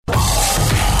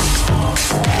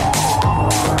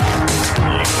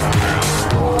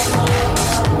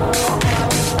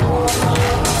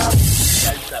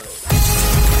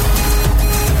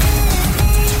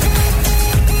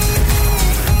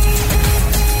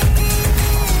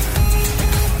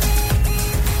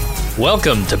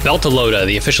Welcome to Beltalowda,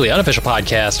 the officially unofficial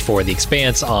podcast for The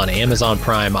Expanse on Amazon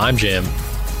Prime. I'm Jim.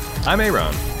 I'm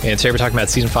Aaron. And today we're talking about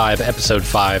Season 5, Episode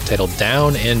 5, titled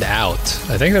Down and Out.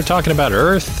 I think they're talking about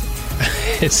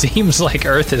Earth. It seems like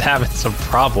Earth is having some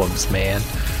problems, man.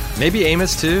 Maybe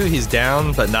Amos, too. He's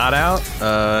down, but not out.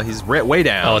 He's way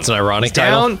down. Oh, it's an ironic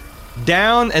title?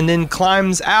 Down, and then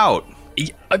climbs out.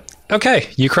 Okay,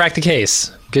 you cracked the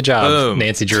case. Good job, Boom.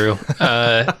 Nancy Drew.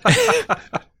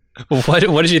 What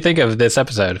did you think of this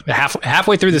episode?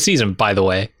 Halfway through the season, by the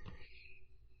way.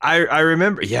 I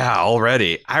remember,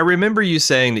 already. I remember you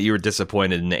saying that you were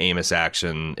disappointed in the Amos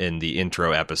action in the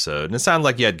intro episode, and it sounded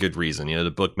like you had good reason. You know, the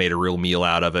book made a real meal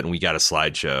out of it, and we got a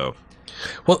slideshow.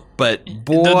 Well, but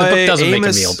boy, the book doesn't make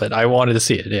a meal, but I wanted to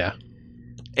see it. Yeah,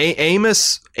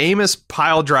 Amos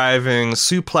pile driving,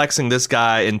 suplexing this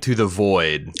guy into the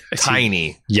void.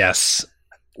 Tiny. Yes.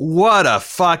 What a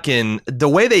fucking... The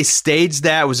way they staged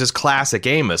that was just classic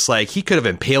Amos. Like, he could have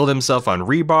impaled himself on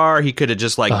rebar. He could have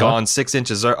just, gone 6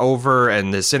 inches over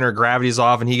and the center of gravity's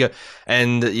off.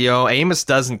 And Amos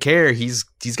doesn't care. He's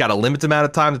got a limited amount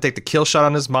of time to take the kill shot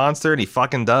on this monster, and he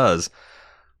fucking does.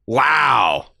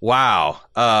 Wow.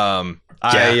 I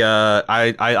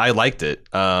liked it.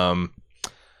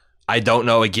 I don't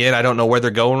know. Again, I don't know where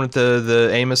they're going with the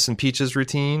Amos and Peaches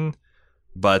routine,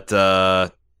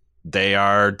 but... They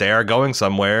are going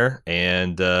somewhere,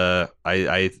 and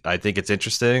I think it's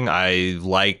interesting. I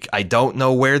don't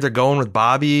know where they're going with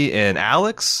Bobby and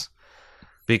Alex,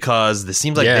 because it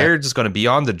seems like they're just going to be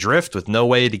on the drift with no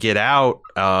way to get out,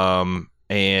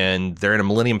 and they're in a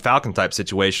Millennium Falcon type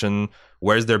situation.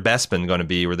 Where's their Bespin going to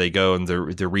be, where they go and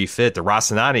they're refit? The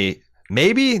Rocinante,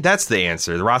 maybe that's the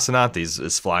answer. The Rocinante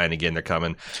is flying again. They're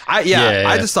coming. I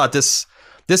just thought this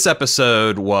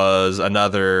episode was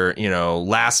another,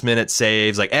 last minute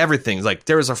saves, like everything's like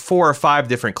there was 4 or 5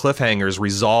 different cliffhangers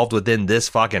resolved within this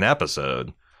fucking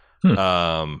episode.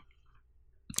 And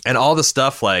all the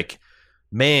stuff like,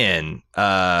 man,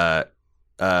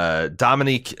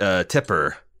 Dominique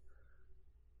Tipper,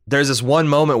 there's this one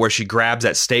moment where she grabs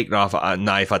that steak knife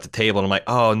at the table, and I'm like,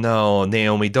 oh no,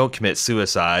 Naomi, don't commit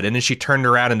suicide. And then she turned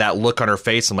around, and that look on her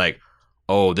face, I'm like,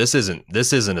 oh, this isn't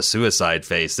a suicide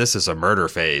face. This is a murder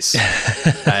face.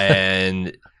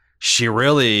 And she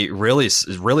really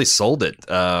sold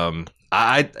it. I'm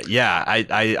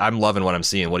loving what I'm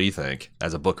seeing. What do you think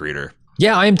as a book reader?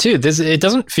 Yeah, I am too. It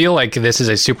doesn't feel like this is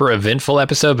a super eventful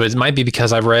episode, but it might be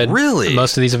because I've read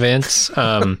most of these events.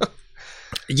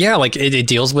 It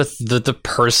deals with the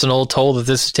personal toll that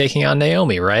this is taking on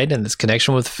Naomi, right? And this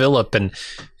connection with Philip and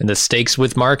the stakes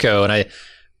with Marco. And I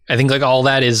think all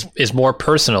that is more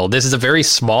personal. This is a very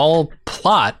small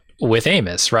plot with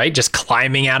Amos, right? Just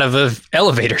climbing out of an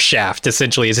elevator shaft,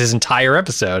 essentially, is his entire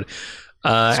episode.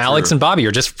 Alex and Bobby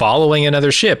are just following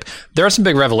another ship. There are some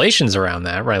big revelations around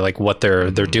that, right? Like what they're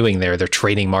doing there. They're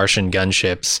trading Martian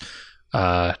gunships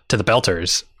to the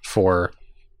Belters for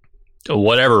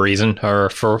whatever reason, or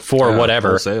for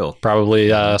whatever. Wholesale. Probably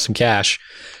some cash.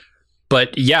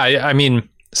 But yeah, I mean,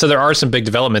 so there are some big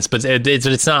developments, but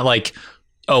it's not like,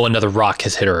 oh, another rock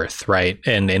has hit Earth, right?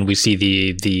 And we see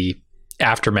the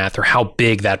aftermath, or how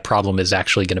big that problem is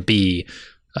actually going to be.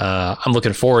 I'm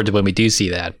looking forward to when we do see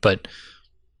that. But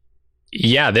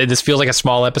yeah, this feels like a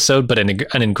small episode, but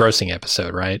an engrossing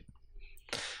episode, right?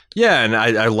 Yeah, and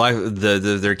I like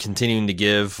they're continuing to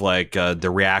give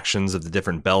the reactions of the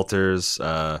different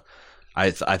Belters.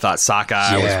 I thought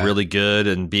Sockeye was really good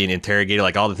and being interrogated,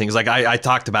 like all the things like I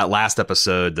talked about last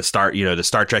episode, the Star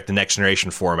Trek The Next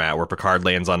Generation format, where Picard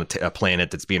lands on a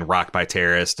planet that's being rocked by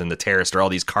terrorists, and the terrorists are all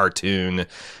these cartoon,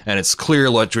 and it's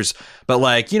clear but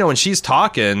when she's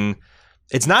talking,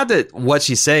 it's not that what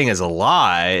she's saying is a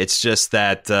lie. It's just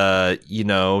that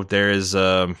there is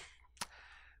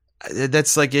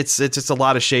that's it's just a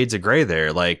lot of shades of gray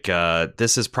there.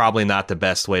 This is probably not the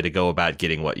best way to go about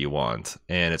getting what you want,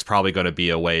 and it's probably going to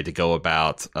be a way to go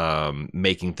about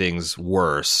making things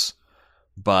worse.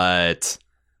 But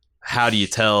how do you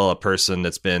tell a person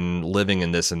that's been living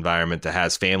in this environment, that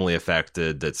has family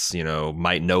affected, that's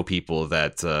might know people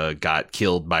that got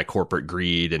killed by corporate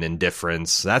greed and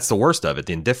indifference? That's the worst of it,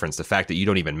 the indifference, the fact that you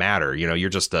don't even matter. You're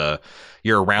just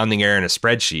you're a rounding error in a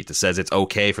spreadsheet that says it's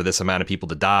okay for this amount of people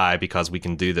to die because we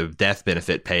can do the death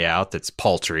benefit payout that's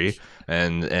paltry,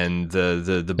 and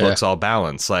the book's all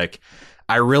balanced.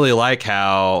 I really like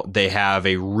how they have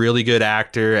a really good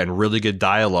actor and really good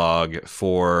dialogue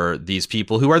for these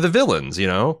people who are the villains,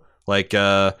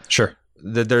 Sure.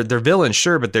 They're villains,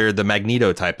 sure, but they're the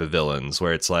Magneto type of villains,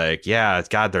 where it's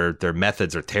God, their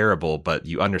methods are terrible, but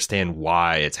you understand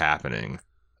why it's happening.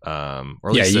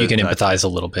 You can empathize a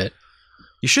little bit.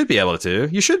 You should be able to.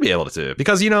 You should be able to.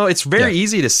 Because, it's very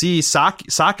easy to see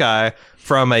Sakai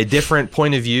from a different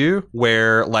point of view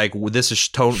where, like, this is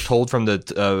told from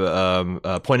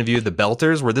the point of view of the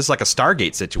Belters, where this is like a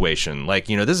Stargate situation. Like,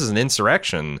 this is an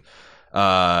insurrection.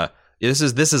 This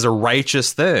is a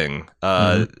righteous thing.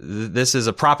 This is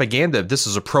a propaganda. This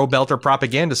is a pro-Belter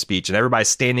propaganda speech, and everybody's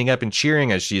standing up and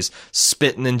cheering as she's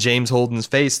spitting in James Holden's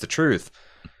face the truth.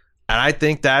 And I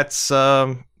think that's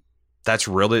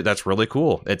really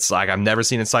cool. It's like I've never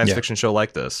seen a science fiction show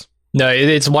like this. No,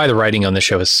 it's why the writing on the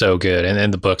show is so good,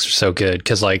 and the books are so good,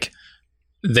 because like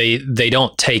they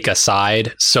don't take a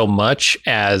side so much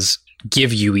as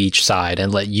give you each side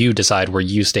and let you decide where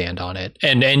you stand on it.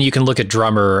 And you can look at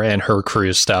Drummer and her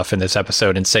crew's stuff in this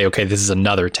episode and say, okay, this is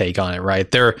another take on it,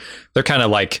 right? They're kind of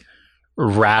like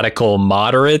radical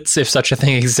moderates, if such a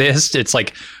thing exists. It's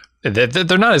like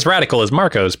they're not as radical as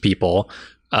Marco's people.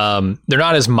 They're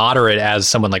not as moderate as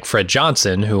someone like Fred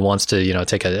Johnson, who wants to,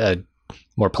 take a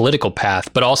more political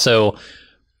path, but also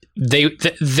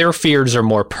their fears are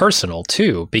more personal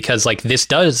too, because like this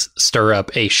does stir up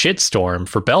a shitstorm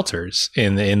for Belters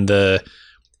in the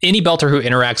any Belter who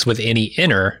interacts with any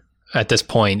Inner at this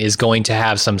point is going to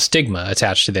have some stigma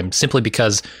attached to them simply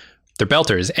because they're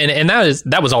Belters. And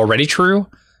that was already true.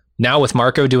 Now with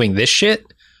Marco doing this shit,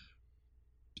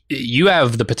 you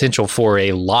have the potential for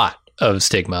a lot of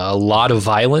stigma, a lot of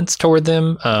violence toward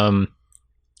them.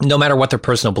 No matter what their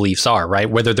personal beliefs are, right?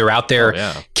 Whether they're out there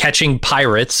catching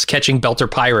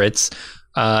Belter pirates,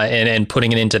 and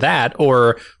putting it into that,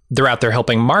 or they're out there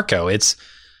helping Marco. It's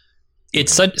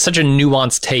such a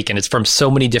nuanced take, and it's from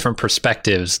so many different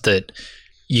perspectives that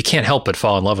you can't help but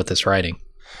fall in love with this writing.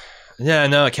 Yeah,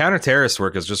 no, counter-terrorist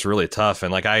work is just really tough.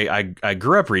 And like I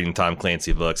grew up reading Tom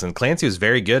Clancy books, and Clancy was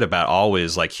very good about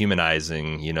always like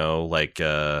humanizing,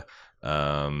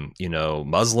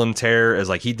 Muslim terror is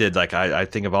like he did. Like I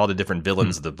think of all the different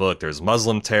villains of the book. There's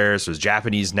Muslim terrorists, there's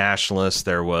Japanese nationalists,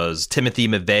 there was Timothy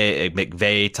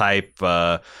McVeigh type,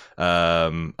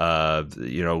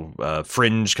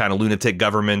 fringe kind of lunatic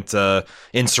government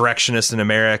insurrectionist in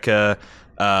America.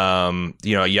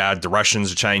 You had the Russians,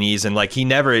 the Chinese, and like he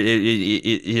never.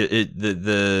 The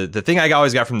thing I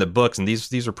always got from the books, and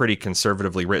these are pretty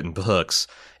conservatively written books,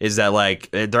 is that like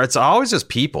it's always just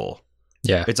people.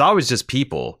 Yeah, it's always just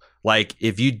people. Like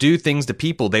if you do things to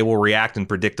people, they will react in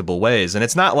predictable ways, and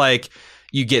it's not like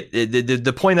you get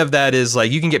the point of that is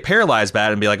like you can get paralyzed by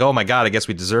it and be like, oh my god, I guess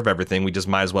we deserve everything. We just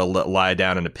might as well lie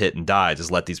down in a pit and die.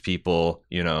 Just let these people,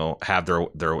 have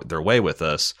their way with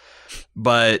us.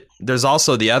 But there's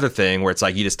also the other thing where it's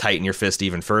like you just tighten your fist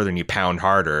even further and you pound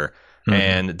harder. Mm-hmm.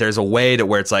 And there's a way to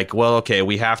where it's like, well, okay,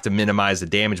 we have to minimize the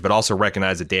damage, but also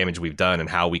recognize the damage we've done and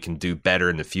how we can do better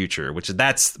in the future,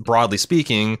 that's broadly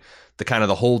speaking, the kind of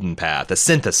the Holden path, the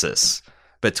synthesis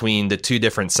between the two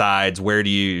different sides.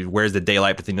 Where's the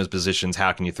daylight between those positions?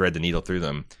 How can you thread the needle through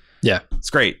them? Yeah. It's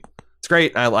great. It's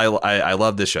great. I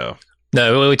love this show.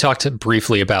 No, we talked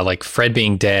briefly about like Fred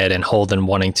being dead and Holden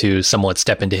wanting to somewhat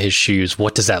step into his shoes.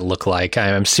 What does that look like?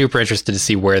 I'm super interested to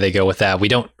see where they go with that. We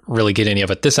don't really get any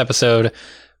of it this episode,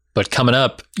 but coming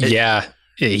up,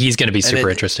 he's going to be super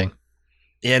interesting.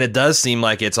 And it does seem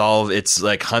like it's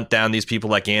like hunt down these people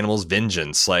like animals,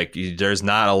 vengeance. Like there's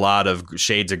not a lot of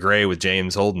shades of gray with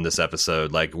James Holden this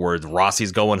episode. Like where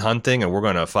Rossi's going hunting and we're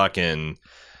going to fucking,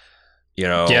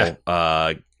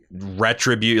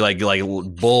 retribute like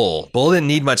Bull didn't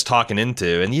need much talking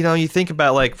into. And you think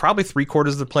about like probably 3/4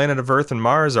 of the planet of Earth and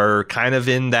Mars are kind of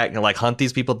in that like hunt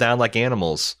these people down like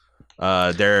animals.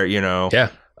 They're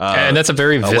and that's a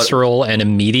very visceral and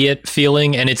immediate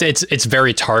feeling, and it's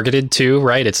very targeted too,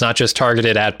 right? It's not just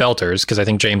targeted at Belters, because I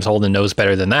think James Holden knows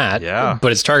better than that. Yeah,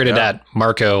 but it's targeted at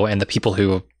Marco and the people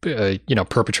who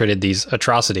perpetrated these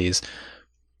atrocities.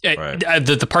 Right.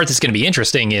 The part that's going to be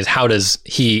interesting is how does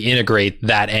he integrate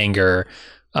that anger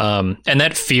and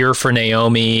that fear for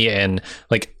Naomi and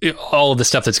like all of the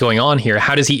stuff that's going on here.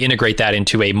 How does he integrate that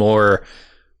into a more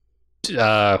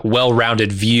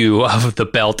well-rounded view of the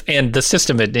Belt and the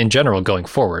system in general going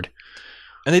forward?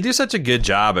 And they do such a good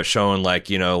job of showing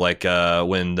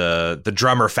when the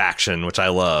drummer faction, which I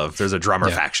love, there's a drummer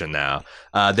faction now.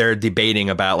 They're debating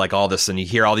about like all this, and you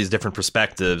hear all these different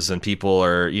perspectives, and people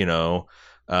are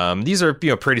these are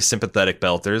pretty sympathetic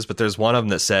Belters, but there's one of them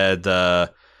that said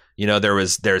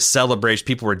there's celebration,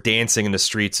 people were dancing in the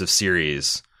streets of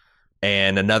Ceres,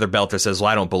 and another Belter says, well,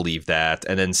 I don't believe that,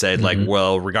 and then said like,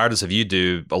 well, regardless if you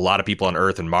do, a lot of people on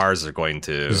Earth and Mars are going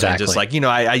to. Exactly. And just like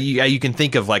you can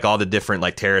think of like all the different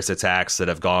like terrorist attacks that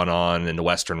have gone on in the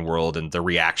Western world and the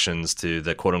reactions to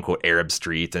the quote unquote Arab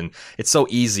Street, and it's so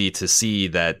easy to see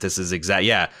that this is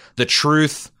the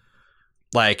truth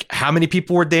Like, how many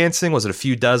people were dancing? Was it a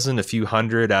few dozen, a few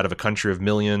hundred out of a country of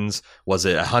millions? Was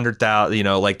it 100,000? You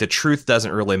know, like, the truth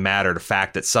doesn't really matter. The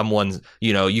fact that someone,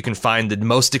 you know, you can find the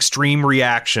most extreme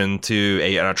reaction to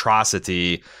an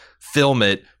atrocity, film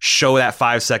it, show that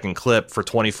 5-second clip for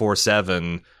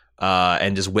 24/7,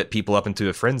 and just whip people up into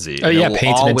a frenzy. Oh, yeah,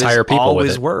 paint an entire people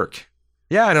always with it. Work.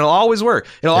 Yeah, and it'll always work.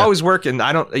 It'll always work, and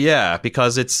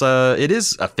because it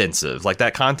is offensive. Like,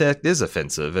 that content is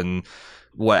offensive, and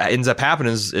what ends up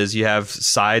happening is you have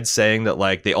sides saying that,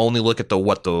 like, they only look at the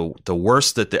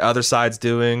worst that the other side's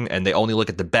doing, and they only look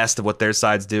at the best of what their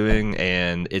side's doing,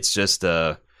 and it's just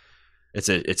it's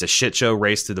a shit show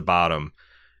race to the bottom.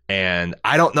 And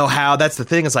I don't know how. That's the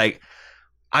thing. Is like,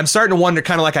 I'm starting to wonder,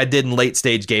 kind of like I did in late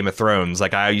stage Game of Thrones.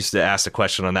 Like, I used to ask a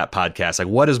question on that podcast, like,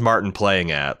 what is Martin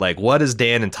playing at? Like, what is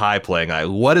Dan and Ty playing at?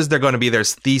 What is there going to be their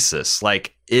thesis?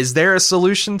 Like, is there a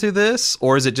solution to this?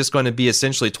 Or is it just going to be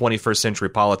essentially 21st century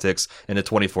politics in the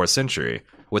 24th century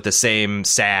with the same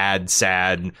sad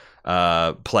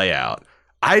play out?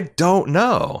 I don't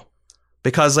know.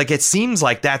 Because, like, it seems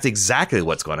like that's exactly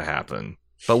what's going to happen.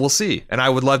 But we'll see. And I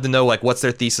would love to know, like, what's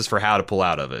their thesis for how to pull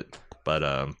out of it. But,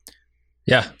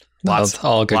 yeah,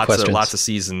 all good questions. Lots of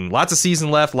season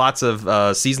left. Lots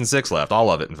of season 6 left.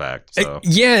 All of it, in fact. So.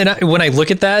 Yeah, and when I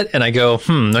look at that and I go,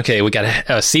 okay, we got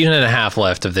a season and a half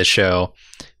left of this show,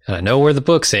 and I know where the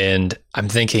books end. I'm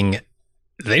thinking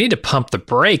they need to pump the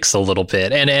brakes a little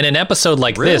bit, and an episode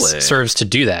like this serves to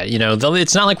do that. You know,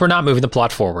 it's not like we're not moving the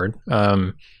plot forward.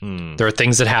 There are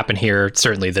things that happen here,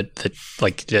 certainly that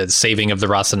like the saving of the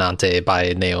Rocinante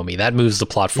by Naomi, that moves the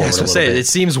plot forward a little bit. It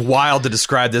seems wild to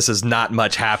describe this as not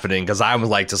much happening, because I'm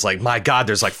like, just like, my God,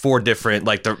 there's like 4 different,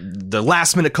 like the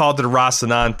last minute call to the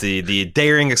Rocinante, the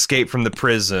daring escape from the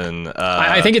prison.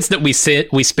 I think it's that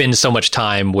we spend so much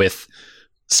time with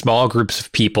small groups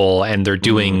of people, and they're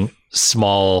doing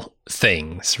small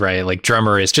things, right? Like,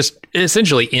 Drummer is just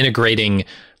essentially integrating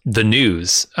the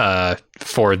news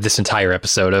for this entire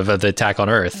episode of the Attack on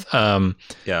Earth.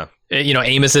 You know,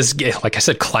 Amos is, like I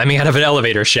said, climbing out of an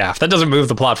elevator shaft. That doesn't move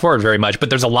the plot forward very much, but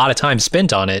there's a lot of time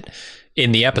spent on it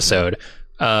in the episode.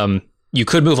 You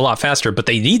could move a lot faster, but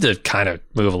they need to kind of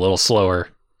move a little slower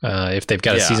if they've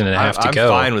got a season and a half to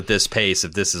go. I'm fine with this pace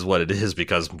if this is what it is,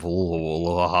 because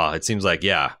it seems like,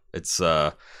 it's...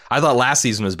 I thought last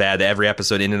season was bad. Every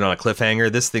episode ended on a cliffhanger.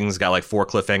 This thing's got like 4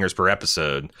 cliffhangers per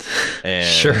episode. And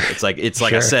it's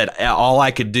like I said, all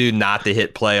I could do not to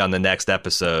hit play on the next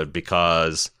episode,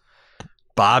 because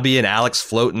Bobby and Alex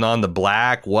floating on the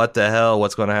black. What the hell?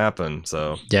 What's going to happen?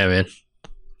 So yeah, man.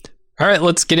 All right,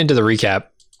 let's get into the recap.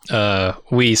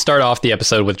 We start off the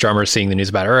episode with Drummer seeing the news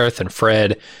about Earth and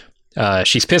Fred.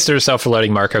 She's pissed at herself for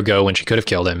letting Marco go when she could have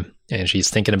killed him, and she's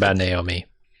thinking about Naomi.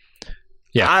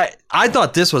 Yeah, I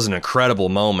thought this was an incredible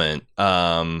moment.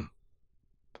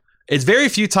 It's very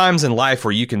few times in life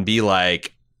where you can be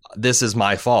like, this is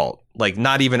my fault. Like,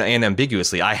 not even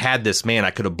unambiguously. I had this man.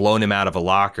 I could have blown him out of a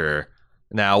locker.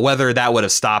 Now, whether that would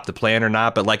have stopped the plan or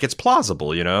not, but like, it's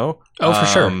plausible, you know? Oh, for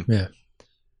sure. Yeah.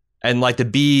 And like, to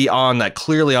be on that,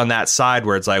 clearly on that side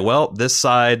where it's like, well, this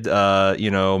side,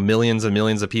 millions and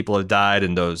millions of people have died,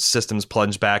 and those systems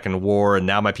plunged back in war, and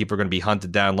now my people are going to be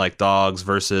hunted down like dogs,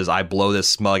 versus I blow this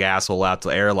smug asshole out to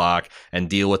the airlock and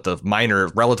deal with the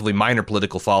relatively minor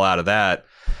political fallout of that.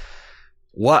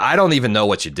 I don't even know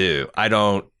what you do.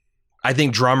 I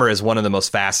think Drummer is one of the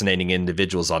most fascinating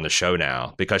individuals on the show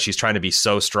now, because she's trying to be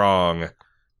so strong.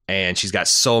 And she's got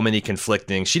so many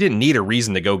conflicting. She didn't need a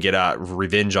reason to go get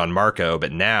revenge on Marco,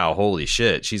 but now, holy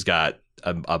shit, she's got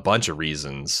a bunch of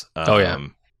reasons.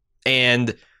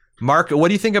 And Marco, what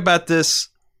do you think about this?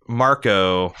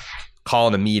 Marco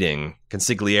calling a meeting,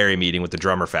 consigliere meeting with the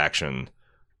Drummer faction.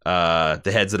 The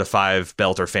heads of the 5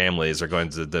 Belter families are going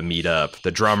to meet up.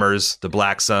 The Drummers, the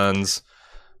Black Suns,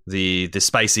 the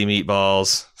spicy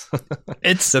meatballs.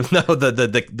 It's the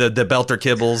Belter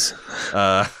kibbles.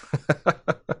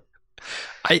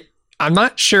 I'm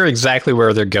not sure exactly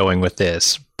where they're going with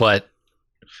this, but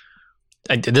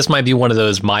this might be one of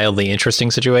those mildly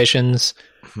interesting situations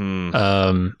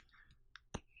that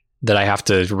I have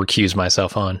to recuse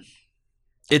myself on.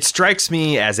 It strikes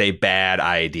me as a bad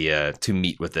idea to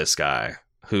meet with this guy,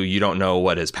 who you don't know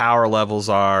what his power levels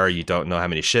are. You don't know how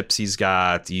many ships he's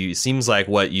got. It seems like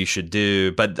what you should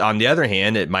do. But on the other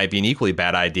hand, it might be an equally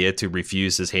bad idea to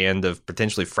refuse his hand of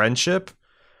potentially friendship.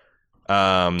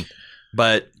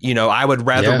 But, I would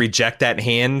rather reject that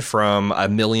hand from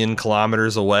 1,000,000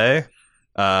 kilometers away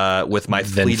with my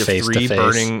fleet of 3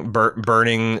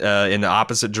 burning in the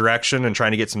opposite direction and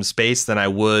trying to get some space than I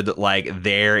would like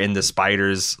there in the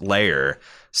spider's lair.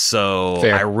 So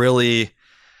fair.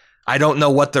 I don't know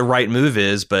what the right move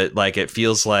is, but like it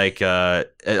feels like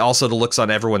also the looks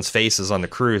on everyone's faces on the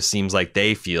crew seems like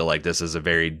they feel like this is a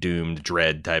very doomed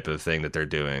dread type of thing that they're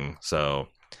doing. So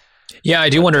yeah, I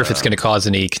do wonder if it's going to cause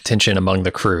any contention among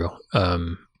the crew.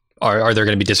 Are there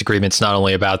going to be disagreements not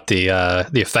only about the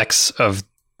effects of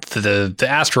the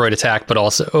asteroid attack, but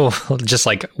also just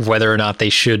like whether or not they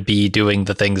should be doing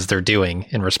the things they're doing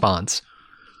in response?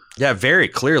 Yeah, very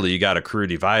clearly you got a crew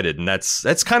divided, and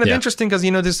that's kind of interesting because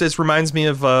this reminds me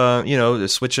of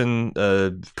switching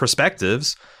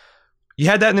perspectives. You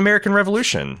had that in the American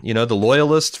Revolution, the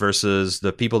loyalists versus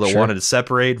the people that wanted to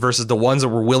separate versus the ones that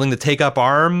were willing to take up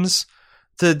arms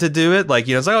to do it. Like,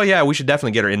 it's like, oh yeah, we should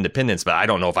definitely get our independence, but I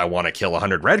don't know if I want to kill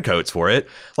 100 redcoats for it.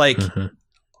 Like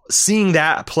seeing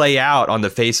that play out on the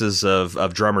faces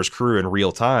of Drummer's crew in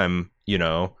real time,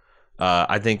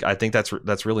 I think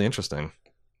that's really interesting.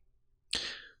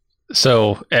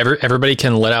 So everybody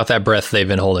can let out that breath they've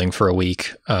been holding for a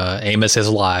week. Amos is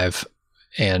alive,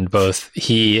 and both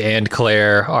he and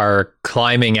Claire are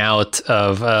climbing out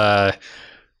of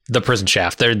the prison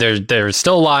shaft. They're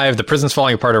still alive. The prison's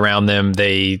falling apart around them.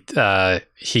 He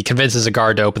convinces a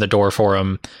guard to open the door for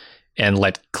him and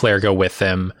let Claire go with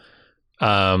them.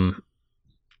 And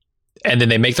then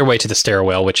they make their way to the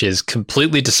stairwell, which is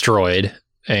completely destroyed,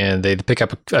 and they pick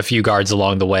up a few guards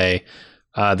along the way.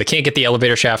 They can't get the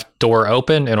elevator shaft door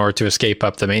open in order to escape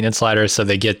up the maintenance ladder, so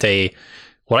they get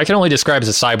what I can only describe as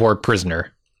a cyborg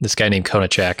prisoner, this guy named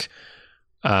Konachek,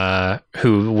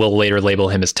 who will later label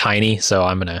him as Tiny, so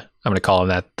I'm gonna call him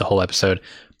that the whole episode.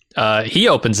 He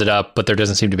opens it up, but there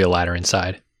doesn't seem to be a ladder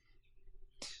inside.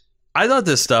 I thought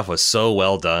this stuff was so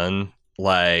well done.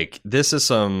 Like, this is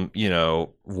some,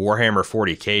 Warhammer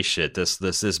 40K shit. This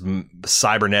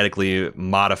cybernetically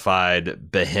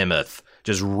modified behemoth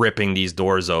just ripping these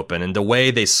doors open, and the way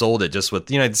they sold it, just with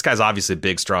this guy's obviously a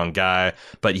big strong guy,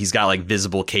 but he's got like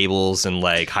visible cables and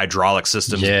like hydraulic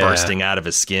systems bursting out of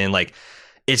his skin. Like,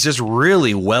 it's just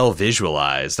really well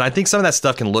visualized. And I think some of that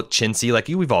stuff can look chintzy. Like,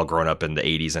 we've all grown up in the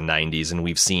 80s and 90s, and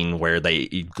we've seen where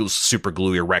they super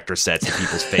glue erector sets to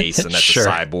people's face, and that's a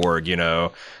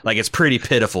cyborg. Like, it's pretty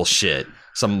pitiful shit.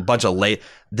 Some bunch of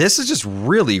this is just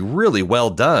really, really well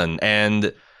done,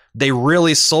 and they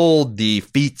really sold the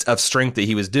feat of strength that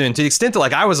he was doing, to the extent that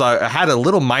like I had a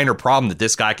little minor problem that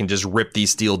this guy can just rip these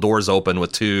steel doors open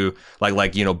with two like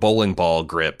bowling ball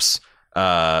grips,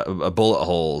 bullet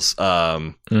holes.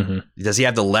 Does he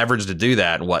have the leverage to do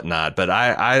that and whatnot? But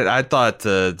I thought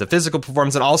the physical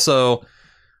performance, and also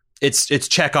it's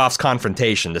Chekhov's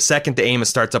confrontation. The second that Amos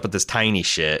starts up with this tiny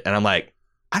shit, and I'm like,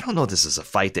 I don't know if this is a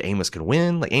fight that Amos can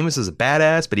win. Like, Amos is a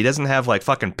badass, but he doesn't have like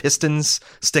fucking pistons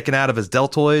sticking out of his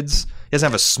deltoids. He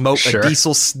doesn't have a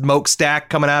diesel smokestack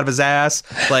coming out of his ass.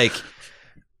 Like,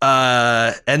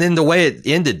 and then the way it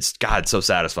ended, God, so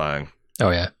satisfying. Oh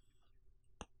yeah.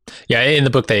 Yeah. In the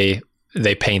book, they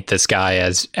paint this guy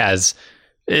as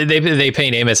they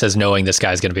paint Amos as knowing this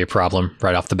guy's going to be a problem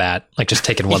right off the bat. Like, just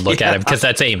taking one look at him, because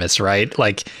that's Amos, right?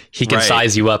 Like, he can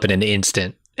size you up in an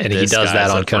instant, and he does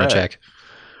that on Konachek.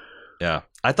 Yeah,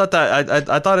 I thought that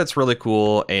I thought it's really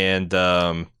cool, and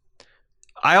I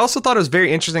also thought it was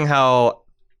very interesting how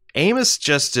Amos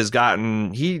just has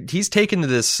gotten he's taken to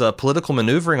this political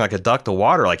maneuvering like a duck to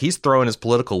water. Like, he's throwing his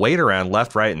political weight around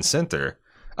left, right, and center.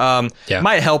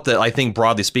 Might help that I think,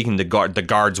 broadly speaking, the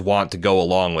guards want to go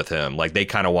along with him. Like, they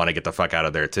kind of want to get the fuck out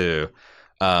of there too.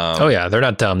 They're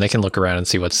not dumb. They can look around and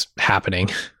see what's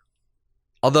happening.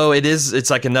 Although it's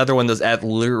like another one that's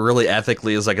really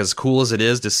ethically is like, as cool as it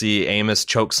is to see Amos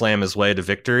choke slam his way to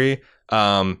victory,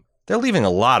 they're leaving a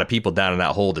lot of people down in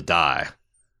that hole to die.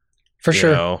 For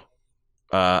sure.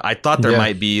 I thought there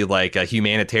might be like a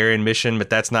humanitarian mission, but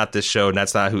that's not this show, and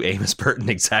that's not who Amos Burton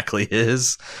exactly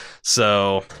is.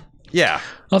 So, yeah.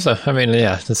 Also, I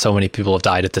mean, so many people have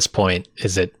died at this point.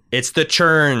 It's the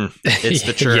churn. It's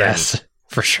the churn. Yes.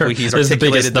 For sure. He's this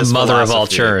is the mother philosophy of all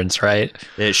churns, right?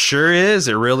 It sure is.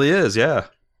 It really is. Yeah.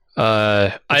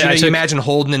 You imagine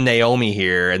Holden and Naomi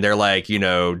here, and they're like,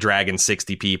 dragging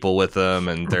 60 people with them,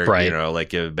 and they're,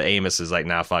 but Amos is like,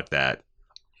 nah, fuck that.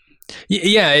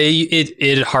 Yeah,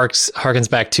 it harkens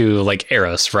back to like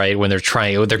Eros, right? When they're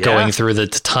going through the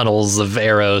tunnels of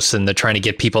Eros, and they're trying to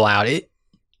get people out.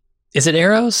 Is it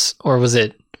Eros, or was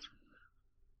it?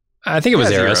 I think it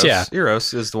was Eros. Yeah,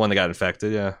 Eros is the one that got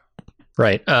infected. Yeah.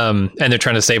 Right. And they're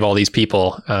trying to save all these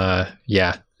people.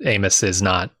 Amos is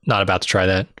not about to try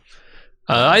that.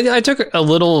 I took a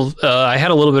little, I had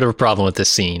a little bit of a problem with this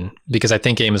scene, because I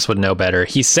think Amos would know better.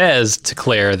 He says to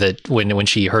Claire that when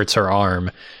she hurts her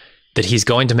arm, that he's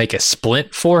going to make a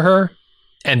splint for her,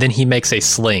 and then he makes a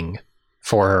sling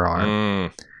for her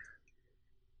arm.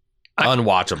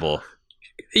 Unwatchable.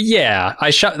 Yeah, I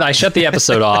shut the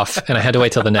episode off, and I had to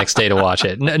wait till the next day to watch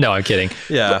it. No, I'm kidding.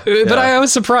 Yeah, but I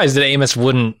was surprised that Amos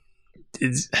wouldn't.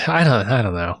 I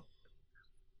don't know.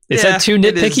 Is that too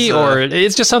nitpicky, or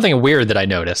it's just something weird that I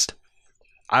noticed?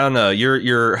 I don't know.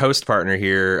 Your host partner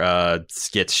here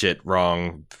gets shit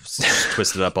wrong,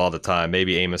 twisted up all the time.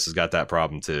 Maybe Amos has got that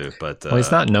problem too. But well,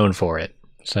 he's not known for it.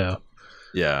 So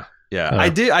yeah. I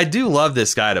do love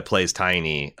this guy that plays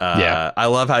Tiny. I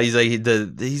love how he's like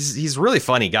he's really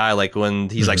funny guy. Like when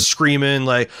he's like screaming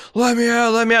like let me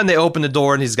out, and they open the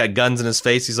door and he's got guns in his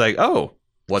face. He's like, oh,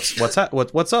 what's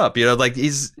up? You know, like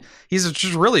he's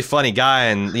just really funny guy.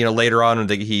 And you know, later on when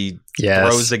he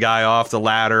throws the guy off the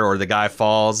ladder or the guy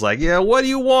falls, like, yeah, what do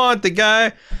you want? The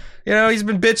guy, you know, he's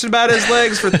been bitching about his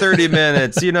legs for 30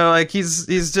 minutes. You know, like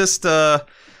he's just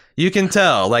you can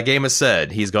tell, like Amos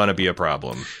said, he's going to be a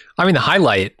problem. I mean, the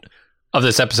highlight of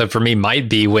this episode for me might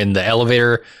be when the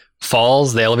elevator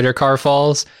car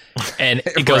falls, and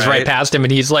it goes right past him,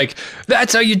 and he's like,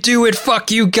 that's how you do it.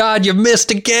 Fuck you, God, you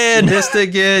missed again.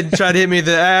 Tried to hit me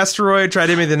the asteroid, tried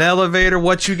to hit me the elevator.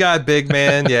 What you got, big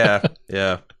man? Yeah.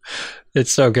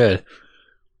 It's so good.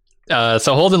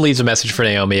 So Holden leaves a message for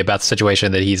Naomi about the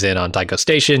situation that he's in on Tycho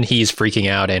Station. He's freaking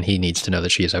out, and he needs to know that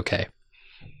she's okay.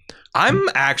 I'm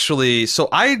actually, so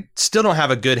I still don't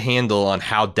have a good handle on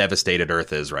how devastated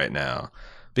Earth is right now,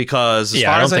 because as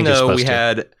far as I know,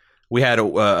 we had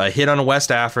a hit on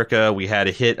West Africa, we had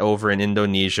a hit over in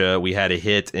Indonesia, we had a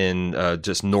hit in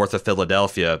just north of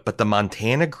Philadelphia, but the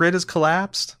Montana grid has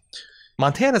collapsed.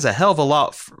 Montana's a hell of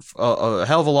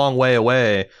a long way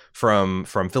away from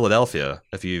Philadelphia.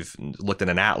 If you've looked at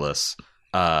an atlas,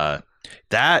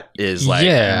 that is like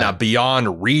now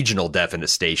beyond regional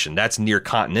devastation. That's near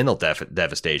continental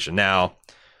devastation. Now,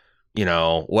 you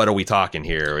know, what are we talking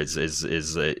here? Is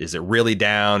it really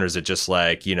down, or is it just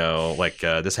like, you know, like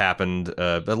this happened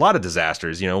a lot of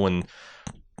disasters, you know, when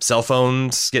cell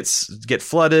phones get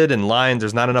flooded and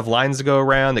there's not enough lines to go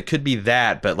around. It could be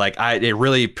that, but like it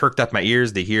really perked up my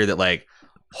ears to hear that like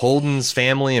Holden's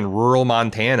family in rural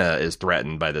Montana is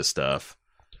threatened by this stuff.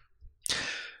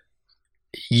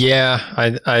 Yeah,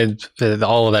 I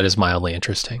all of that is mildly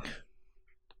interesting.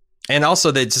 And also,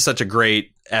 it's just such a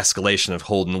great escalation of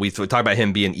Holden. We talk about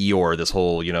him being Eeyore, this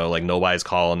whole, you know, like nobody's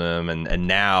calling him. And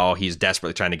now he's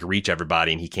desperately trying to reach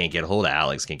everybody, and he can't get a hold of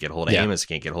Alex, can't get a hold of Amos,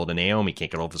 can't get a hold of Naomi, can't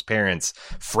get a hold of his parents.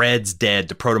 Fred's dead.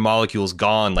 The proto-molecule's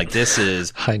gone. Like, this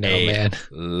is man.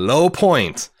 Low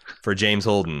point for James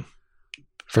Holden.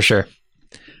 For sure.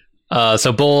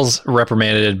 So Bull's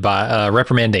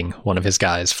reprimanding one of his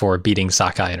guys for beating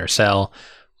Sakai in her cell.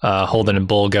 Holden and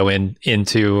Bull go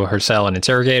into her cell and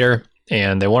interrogate her,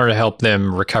 and they want her to help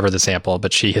them recover the sample,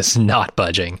 but she is not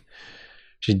budging.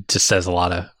 She just says a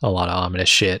lot of ominous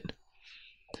shit,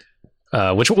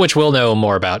 which we'll know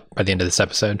more about by the end of this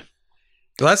episode.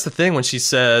 Well, that's the thing when she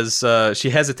says she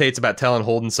hesitates about telling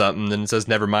Holden something, then says,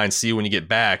 "Never mind, see you when you get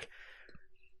back."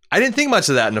 I didn't think much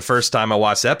of that in the first time I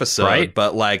watched the episode, right?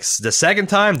 But like the second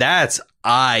time, that's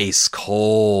ice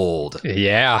cold.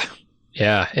 Yeah.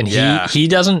 And he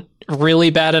doesn't really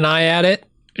bat an eye at it.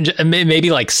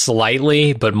 Maybe like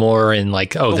slightly, but more in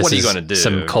like, oh, this is gonna do?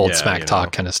 Some cold smack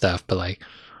talk kind of stuff. But like,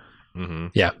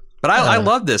 yeah. But I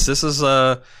love this. This is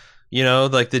you know,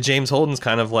 like the James Holden's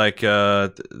kind of like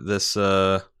this.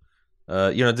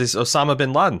 You know, this Osama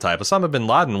bin Laden type. Osama bin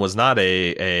Laden was not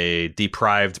a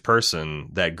deprived person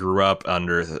that grew up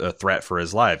under a threat for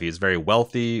his life. He was very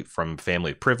wealthy, from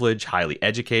family privilege, highly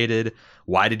educated.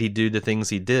 Why did he do the things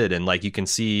he did? And like, you can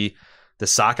see the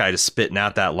Sakai just spitting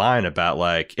out that line about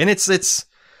like, and it's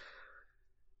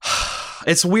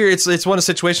weird. It's one of the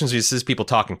situations where you see people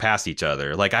talking past each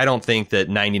other. Like, I don't think that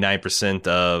 99%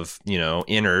 of, you know,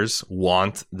 inners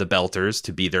want the Belters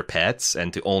to be their pets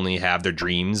and to only have their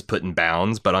dreams put in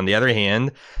bounds. But on the other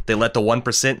hand, they let the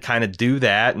 1% kind of do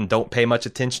that and don't pay much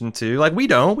attention to, like, we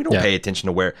don't pay attention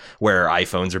to where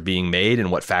iPhones are being made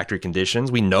and what factory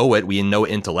conditions. We know it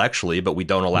intellectually, but we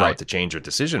don't allow it to change our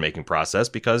decision-making process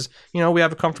because, you know, we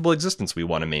have a comfortable existence we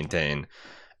want to maintain.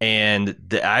 And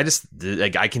I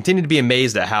continue to be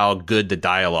amazed at how good the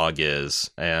dialogue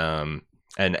is, and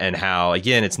how,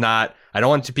 again, it's not. I don't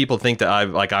want people to think that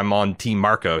I'm on Team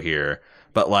Marco here,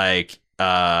 but like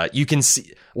you can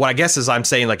see what I guess is I'm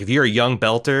saying, like, if you're a young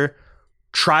Belter,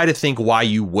 try to think why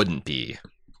you wouldn't be.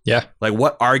 Yeah. Like,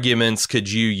 what arguments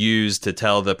could you use to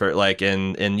tell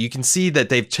and you can see that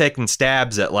they've taken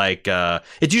stabs at like,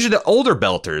 it's usually the older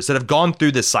Belters that have gone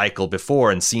through this cycle before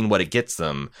and seen what it gets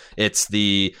them. It's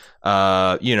the,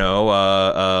 the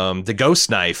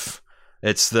ghost knife,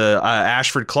 It's the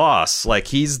Ashford Kloss. Like,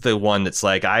 he's the one that's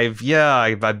like, I've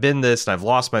been this and I've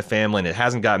lost my family and it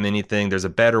hasn't gotten me anything. There's a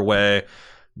better way,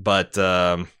 but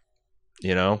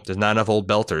you know, there's not enough old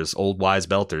wise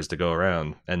belters to go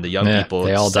around, and the young people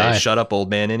they all die. Shut up,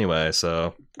 old man. Anyway,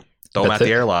 so throw them out the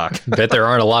airlock. Bet there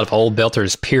aren't a lot of old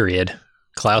belters. Period.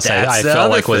 Klaus, I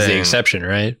felt like was the exception,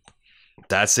 right?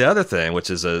 That's the other thing, which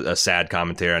is a sad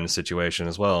commentary on the situation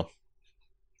as well.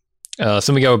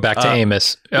 So we go back to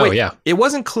Amos. Oh, wait, yeah. It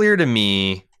wasn't clear to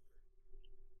me.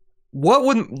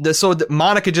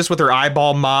 Monica, just with her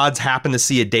eyeball mods, happened to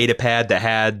see a data pad that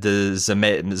had the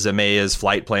Zamaya's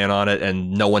flight plan on it,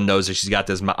 and no one knows that she's got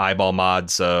this eyeball mod.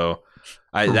 So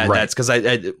that's because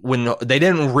when they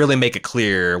didn't really make it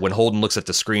clear when Holden looks at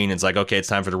the screen and it's like, okay, it's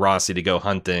time for the Rossi to go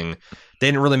hunting. They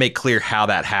didn't really make clear how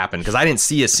that happened, because I didn't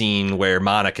see a scene where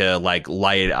Monica like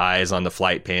lighted eyes on the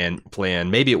flight plan.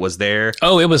 Maybe it was there.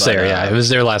 Oh, it was there. Yeah, it was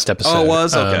there last episode. Oh, it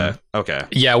was? Okay. Okay.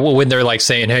 Yeah, well, when they're like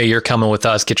saying, hey, you're coming with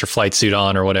us, get your flight suit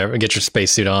on or whatever, get your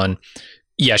space suit on.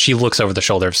 Yeah, she looks over the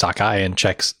shoulder of Sakai and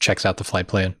checks out the flight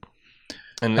plan.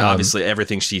 And obviously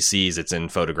everything she sees, it's in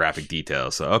photographic detail.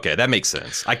 So, okay, that makes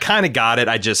sense. I kind of got it.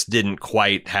 I just didn't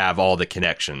quite have all the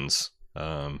connections.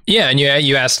 Yeah, and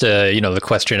you asked the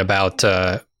question about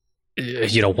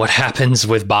what happens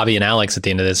with Bobby and Alex at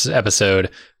the end of this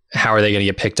episode. How are they going to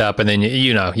get picked up? And then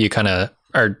you kind of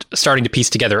are starting to piece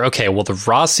together. Okay, well, the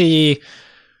Rossi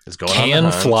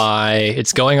can fly.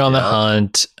 It's going on the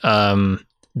hunt.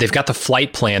 They've got the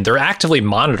flight plan. They're actively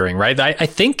monitoring, right? I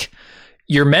think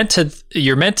you're meant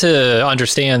to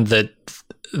understand that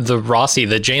the Rossi,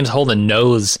 that James Holden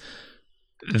knows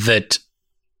that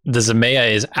the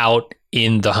Zamaya is out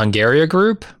in the Hungaria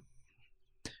group,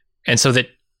 and so that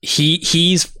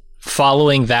he's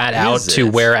following that out to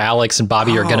where Alex and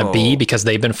Bobby are going to be, because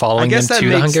they've been following them to the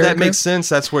Hungaria group. That makes sense.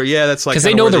 That's where, that's like, because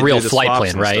they know the real flight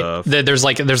plan, right? There's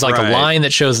like a line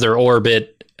that shows their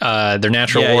orbit, their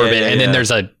natural orbit, and then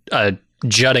there's a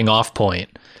jutting off point.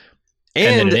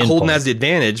 And Holden has the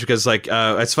advantage because, like,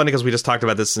 it's funny because we just talked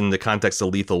about this in the context of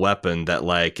Lethal Weapon, that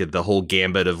like the whole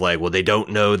gambit of like, well, they don't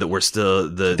know that we're still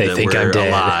that we're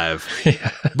alive.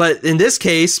 Yeah. But in this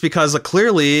case, because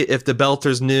clearly, if the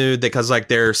Belters knew, because like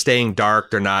they're staying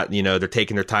dark, they're not, they're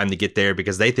taking their time to get there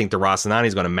because they think the Rocinante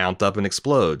is going to mount up and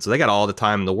explode. So they got all the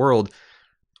time in the world.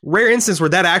 Rare instance where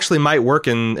that actually might work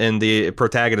in the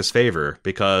protagonist's favor,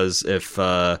 because if it's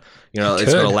going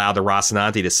to allow the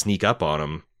Rocinante to sneak up on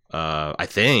them. I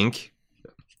think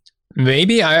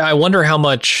maybe I wonder how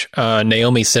much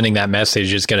Naomi sending that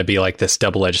message is going to be like this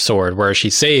double-edged sword, where she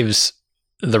saves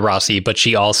the Rossi, but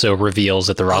she also reveals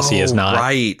that the Rossi is not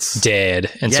dead,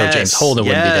 and so James Holden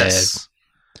wouldn't be dead.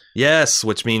 Yes,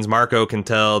 which means Marco can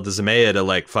tell the Zamaya to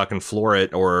like fucking floor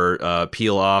it or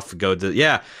peel off, go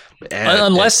to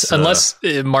unless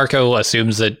Marco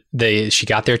assumes that she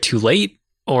got there too late,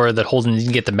 or that Holden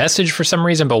didn't get the message for some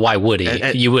reason. But why would he?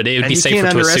 It would be safer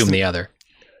to assume the other.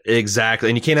 Exactly.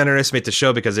 And you can't underestimate the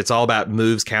show, because it's all about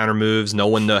moves, counter moves. No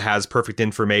one has perfect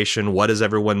information. What does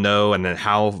everyone know? And then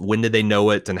when did they know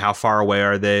it? And how far away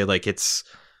are they? Like, it's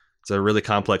a really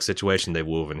complex situation they've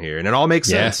woven here. And it all makes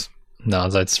sense. No,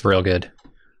 that's real good.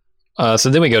 So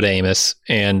then we go to Amos,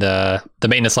 and the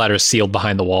maintenance ladder is sealed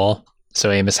behind the wall. So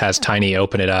Amos has Tiny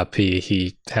open it up.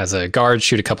 He has a guard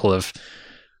shoot a couple of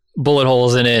bullet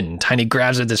holes in it, and Tiny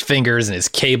grabs it with his fingers and his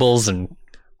cables and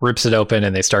rips it open,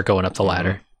 and they start going up the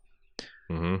ladder.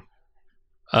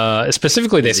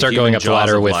 Specifically, they start going up the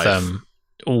ladder with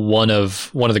one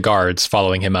of the guards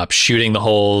following him up, shooting the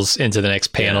holes into the next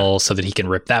panel so that he can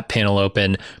rip that panel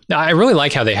open. Now, I really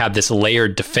like how they have this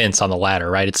layered defense on the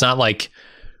ladder, right? It's not like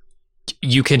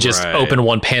you can just open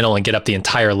one panel and get up the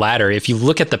entire ladder. If you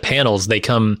look at the panels, they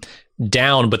come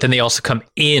down, but then they also come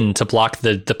in to block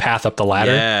the path up the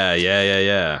ladder.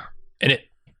 Yeah. And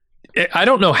I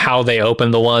don't know how they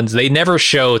open the ones. They never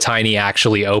show Tiny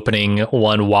actually opening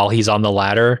one while he's on the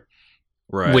ladder,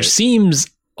 which seems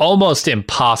almost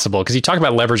impossible, because you talk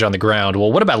about leverage on the ground.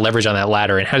 Well, what about leverage on that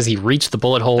ladder, and how does he reach the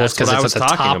bullet holes? Because it's at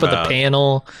the top of the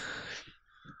panel.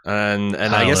 And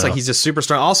I guess like he's just super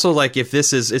strong. Also, like, if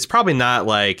this is, it's probably not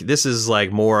like, this is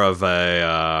like more of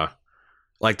a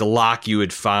like the lock you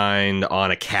would find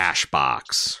on a cash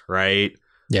box, right?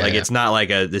 Yeah, like it's not like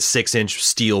the 6-inch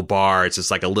steel bar. It's just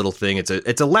like a little thing. It's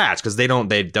a latch, because they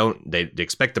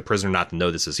expect the prisoner not to know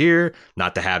this is here,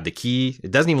 not to have the key. It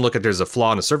doesn't even look like there's a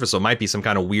flaw in the surface, so it might be some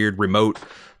kind of weird remote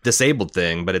disabled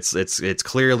thing. But it's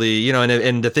clearly,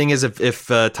 and the thing is, if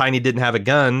Tiny didn't have a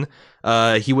gun,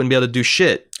 he wouldn't be able to do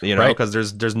shit, because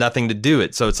there's nothing to do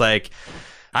it. So it's like,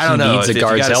 I don't know. Needs a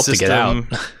guard's help to get out.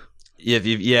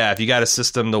 if you got a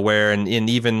system to where, and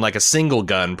even like a single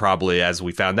gun probably, as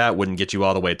we found out, wouldn't get you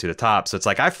all the way to the top. So it's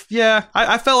like, I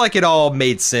felt like it all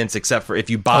made sense, except for if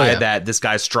you buy that this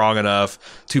guy's strong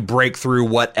enough to break through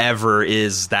whatever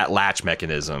is that latch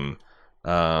mechanism.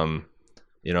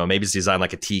 Maybe it's designed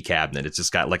like a tea cabinet. It's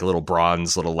just got like a little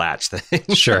bronze little latch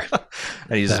thing. Sure.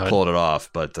 And he's just pulling it off.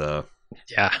 But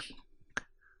yeah.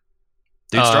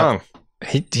 Dude's strong.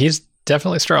 He's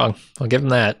definitely strong. I'll give him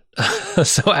that.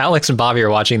 So Alex and Bobby are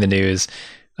watching the news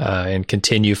and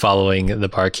continue following the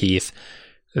Parkeeth.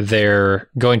 They're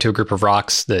going to a group of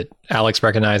rocks that Alex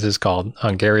recognizes called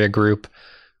Hungaria Group,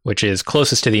 which is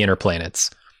closest to the inner planets.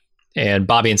 And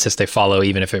Bobby insists they follow,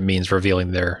 even if it means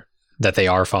revealing that they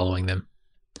are following them.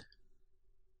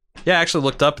 Yeah, I actually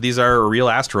looked up. These are a real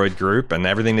asteroid group, and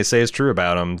everything they say is true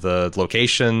about them. The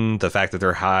location, the fact that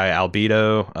they're high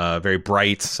albedo, very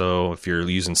bright. So if you're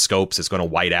using scopes, it's going to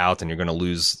white out, and you're going to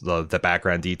lose the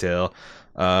background detail.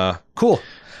 Cool.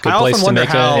 Good place to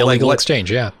make an illegal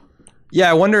exchange. Yeah. Yeah,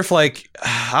 I wonder if I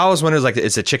always wonder like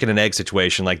it's a chicken and egg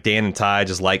situation. Like Dan and Ty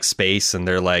just like space, and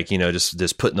they're like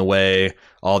just putting away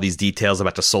all these details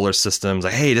about the solar systems.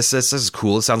 Like, hey, this is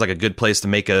cool. It sounds like a good place to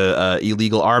make a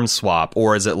illegal arms swap.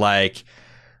 Or is it like,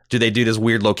 do they do this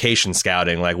weird location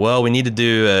scouting? Like, well, we need to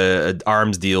do an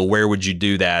arms deal. Where would you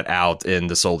do that out in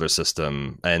the solar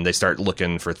system? And they start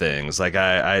looking for things. Like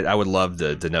I would love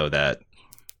to know that.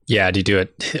 Yeah, do you do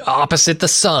it opposite the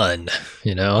sun?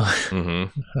 Mm-hmm.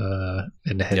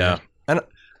 Yeah, and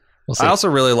we'll I also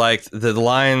really liked the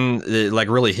line. It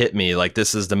really hit me. Like,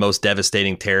 this is the most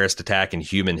devastating terrorist attack in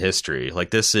human history.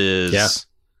 Like, this is,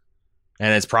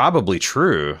 and it's probably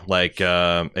true. Like,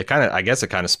 I guess it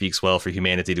kind of speaks well for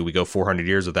humanity. Do we go 400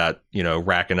 years without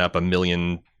racking up 1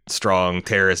 million strong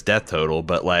terrorist death total?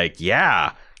 But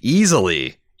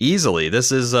easily.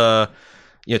 This is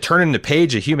turning the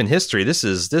page of human history. This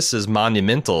is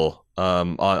monumental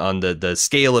on the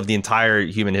scale of the entire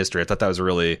human history. I thought that was a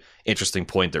really interesting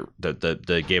point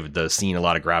that gave the scene a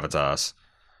lot of gravitas.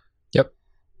 Yep.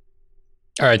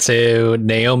 All right, so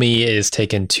Naomi is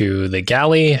taken to the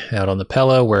galley out on the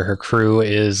Pella, where her crew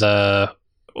is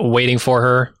waiting for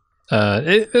her.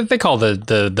 They call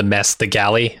the mess the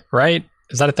galley, right?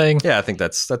 Is that a thing? Yeah, I think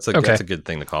that's a good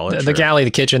thing to call it. The galley,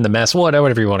 the kitchen, the mess,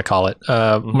 whatever you want to call it.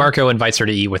 Marco invites her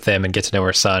to eat with them and get to know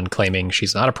her son, claiming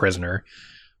she's not a prisoner.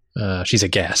 She's a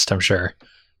guest, I'm sure.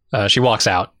 She walks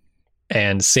out,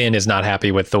 and Sin is not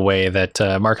happy with the way that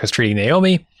Marco's treating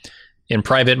Naomi. In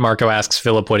private, Marco asks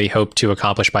Philip what he hoped to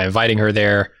accomplish by inviting her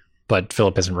there, but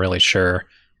Philip isn't really sure.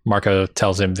 Marco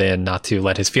tells him then not to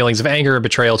let his feelings of anger or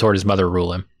betrayal toward his mother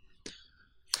rule him.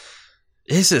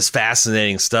 This is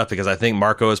fascinating stuff, because I think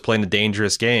Marco is playing a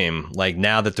dangerous game. Like,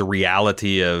 now that the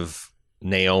reality of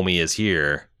Naomi is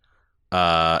here,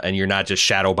 and you're not just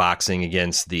shadowboxing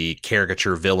against the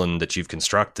caricature villain that you've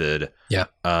constructed. Yeah.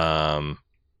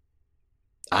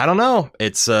 I don't know.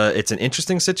 It's an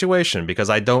interesting situation, because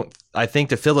I think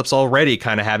that Philip's already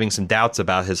kind of having some doubts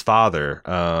about his father.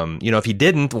 If he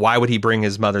didn't, why would he bring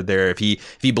his mother there? If he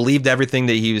believed everything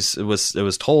that he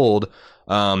was told,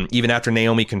 even after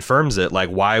Naomi confirms it, like,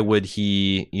 why would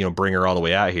he, bring her all the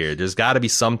way out here? There's got to be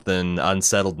something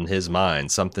unsettled in his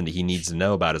mind, something that he needs to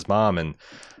know about his mom. And,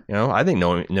 I think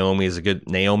Naomi's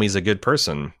a good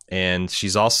person, and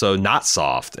she's also not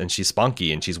soft, and she's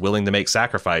spunky, and she's willing to make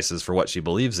sacrifices for what she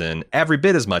believes in every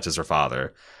bit as much as her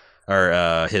father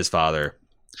or his father.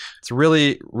 It's a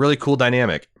really, really cool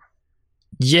dynamic.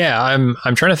 Yeah,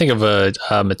 I'm trying to think of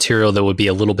a material that would be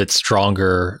a little bit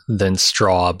stronger than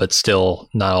straw, but still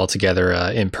not altogether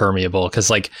impermeable. Because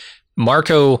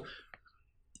Marco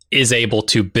is able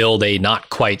to build a not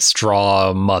quite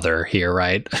straw mother here,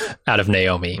 right, out of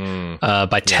Naomi,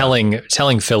 by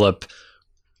telling Philip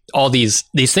all these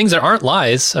things that aren't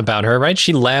lies about her, right?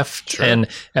 She left, sure. and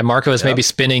Marco is maybe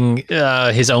spinning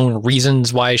his own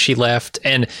reasons why she left,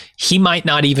 and he might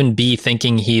not even be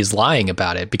thinking he's lying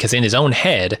about it, because in his own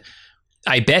head,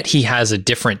 I bet he has a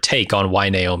different take on why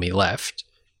Naomi left.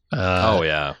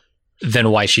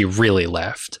 Than why she really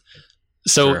left.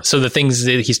 So the things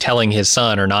that he's telling his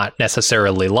son are not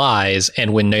necessarily lies,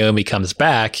 and when Naomi comes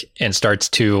back and starts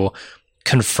to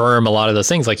confirm a lot of those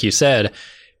things, like you said,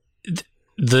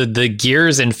 the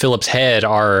gears in Philip's head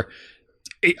are,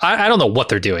 I don't know what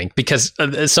they're doing, because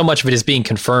so much of it is being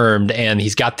confirmed, and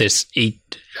he's got this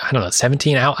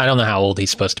 17, I don't know how old he's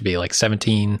supposed to be, like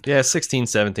 17. Yeah, 16,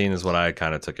 17 is what I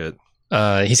kind of took it.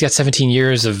 He's got 17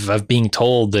 years of being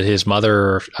told that his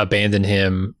mother abandoned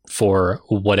him for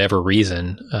whatever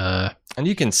reason. And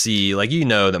you can see, like, you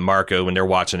know, that Marco, when they're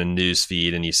watching a news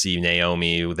feed and you see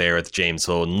Naomi there with James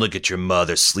Holden, look at your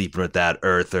mother sleeping with that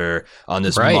Earther on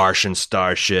this Martian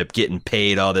starship, getting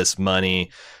paid all this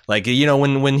money. Like, you know,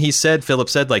 when he said, Philip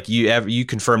said, like, you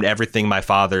confirmed everything my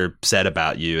father said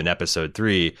about you in episode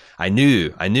 3. I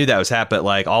knew that was happening. But,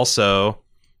 like, also,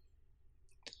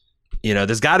 you know,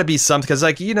 there's got to be something, because,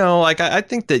 like, you know, like, I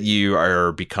think that you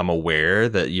are become aware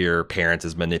that your parent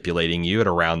is manipulating you at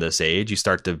around this age. You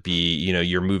start to be, you know,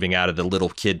 you're moving out of the little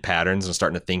kid patterns and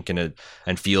starting to think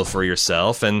and feel for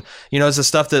yourself. And, you know, it's the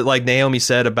stuff that, like, Naomi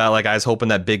said about, like, I was hoping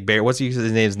that Big Bear, what's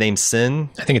his name? Sin?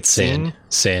 I think it's Sin.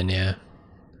 Sin, yeah.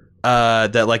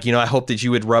 That, like, you know, I hope that you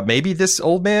would maybe this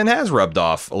old man has rubbed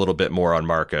off a little bit more on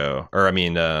Marco, or I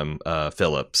mean,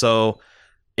 Philip. So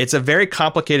it's a very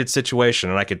complicated situation,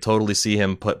 and I could totally see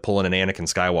him pulling an Anakin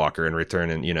Skywalker and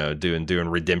returning, you know, doing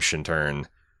redemption turn.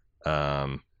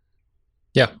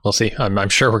 Yeah, we'll see. I'm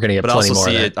sure we're going to get plenty more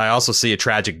of that. I also see a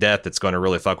tragic death that's going to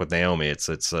really fuck with Naomi. It's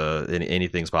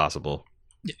anything's possible.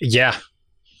 Yeah.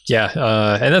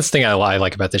 And that's the thing I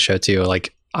like about this show too.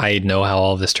 Like, I know how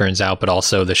all of this turns out, but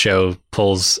also the show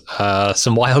pulls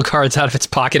some wild cards out of its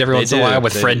pocket every once in a while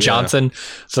with Fred Johnson.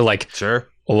 So, like, sure.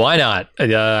 Why not?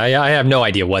 I have no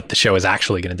idea what the show is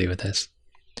actually going to do with this.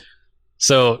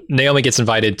 So Naomi gets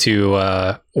invited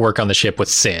to work on the ship with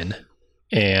Sin,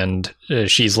 and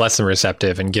she's less than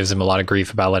receptive and gives him a lot of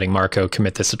grief about letting Marco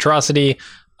commit this atrocity,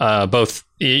 both,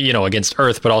 you know, against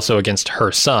Earth, but also against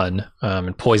her son,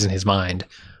 and poison his mind.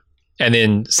 And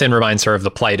then Sin reminds her of the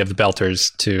plight of the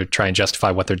Belters to try and justify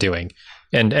what they're doing.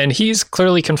 And he's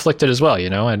clearly conflicted as well, you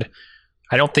know, and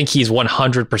I don't think he's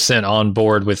 100% on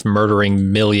board with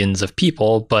murdering millions of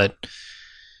people, but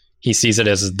he sees it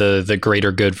as the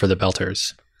greater good for the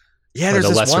Belters. Yeah, there's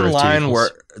this one line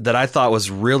that I thought was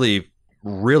really,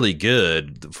 really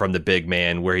good from the big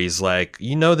man, where he's like,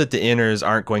 you know that the Inners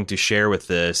aren't going to share with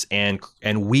this, and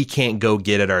we can't go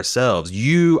get it ourselves.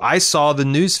 I saw the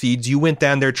news feeds. You went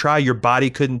down there, your body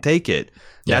couldn't take it.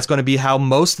 Yeah. That's going to be how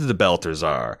most of the Belters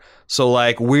are. So,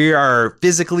 like, we are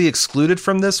physically excluded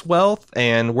from this wealth,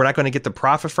 and we're not going to get the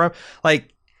profit from.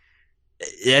 Like,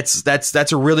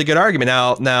 that's a really good argument.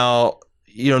 Now,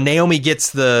 you know, Naomi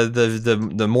gets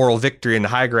the moral victory and the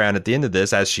high ground at the end of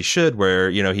this, as she should. Where,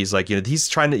 you know, he's like, you know, he's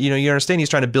trying to, you know, you understand, he's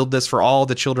trying to build this for all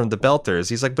the children of the Belters.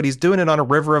 He's like, but he's doing it on a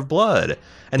river of blood,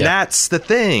 and that's the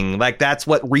thing. Like, that's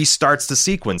what restarts the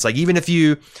sequence. Like, even if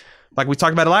you. Like we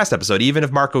talked about it last episode, even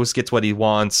if Marcos gets what he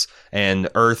wants and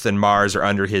Earth and Mars are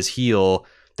under his heel,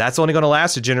 that's only going to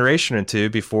last a generation or two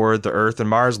before the Earth and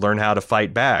Mars learn how to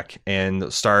fight back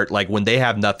and start, like, when they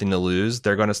have nothing to lose,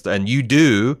 they're going to, and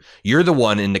you're the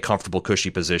one in the comfortable, cushy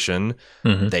position.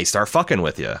 Mm-hmm. They start fucking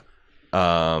with you.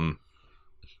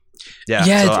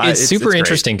 It's super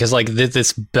interesting because, like,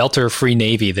 this Belter free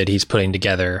navy that he's putting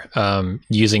together,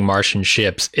 using Martian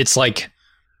ships, it's like,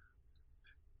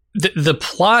 the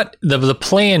plot, the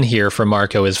plan here for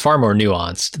Marco is far more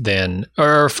nuanced than,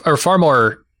 or far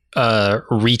more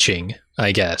reaching,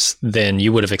 I guess, than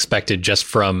you would have expected just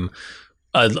from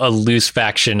a loose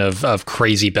faction of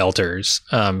crazy Belters.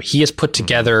 He has put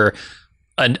together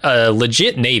a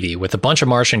legit navy with a bunch of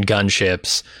Martian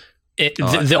gunships.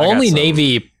 The only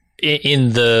navy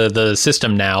in the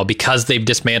system now, because they've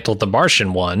dismantled the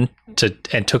Martian one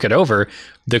and took it over,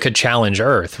 that could challenge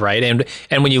Earth, right?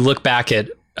 And when you look back at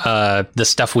the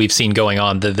stuff we've seen going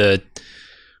on, the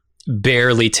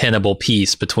barely tenable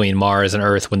peace between Mars and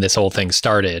Earth when this whole thing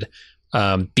started,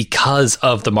 because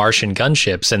of the Martian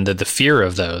gunships and the fear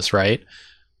of those, right?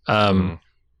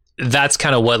 That's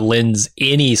kind of what lends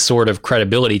any sort of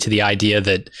credibility to the idea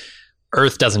that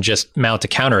Earth doesn't just mount a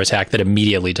counterattack that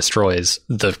immediately destroys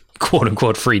the quote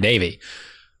unquote free navy.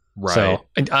 Right. So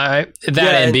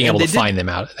and being able to find them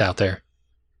out there.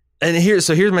 And here's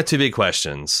my two big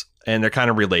questions, and they're kind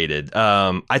of related.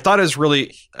 I thought it was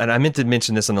really, and I meant to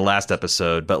mention this in the last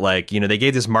episode, but, like, you know, they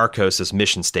gave this Marcos this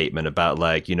mission statement about,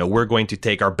 like, you know, we're going to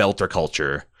take our Belter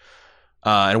culture,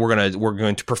 and we're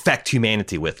going to perfect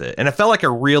humanity with it. And it felt like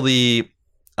a really,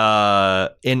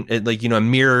 like, you know, a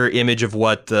mirror image of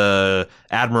what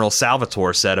Admiral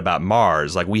Salvatore said about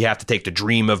Mars. Like, we have to take the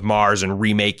dream of Mars and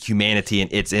remake humanity in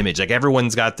its image. Like,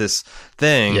 everyone's got this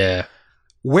thing. Yeah.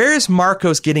 Where is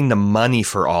Marcos getting the money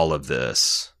for all of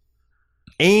this?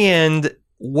 And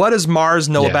what does Mars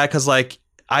know about? Because, like,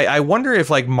 I wonder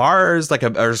if, like, Mars, like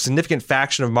a significant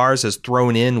faction of Mars has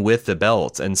thrown in with the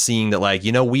belt and seeing that, like,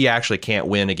 you know, we actually can't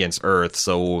win against Earth.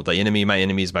 So my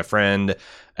enemy is my friend.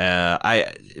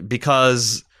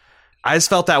 Because I just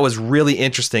felt that was really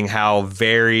interesting how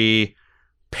very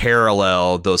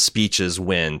parallel those speeches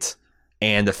went.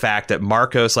 And the fact that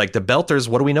Marcos, like the Belters,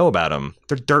 what do we know about them?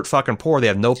 They're dirt fucking poor. They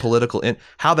have no political.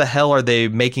 How the hell are they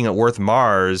making it worth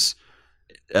Mars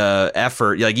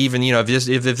effort? Like, even, if this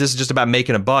is just about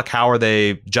making a buck, how are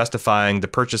they justifying the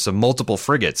purchase of multiple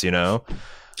frigates? How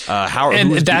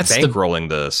who's bankrolling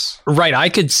this? Right. I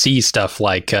could see stuff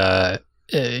like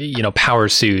power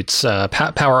suits,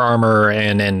 power armor,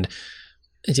 and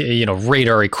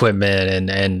radar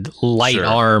equipment and light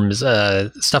arms,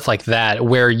 stuff like that,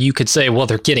 where you could say, well,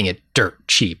 they're getting it dirt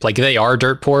cheap. Like, they are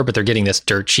dirt poor, but they're getting this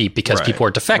dirt cheap because people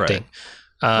are defecting.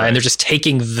 And they're just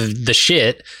taking the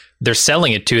shit, they're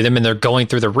selling it to them, and they're going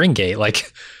through the ring gate.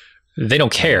 Like, they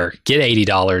don't care. Get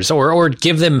 $80 or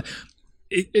give them,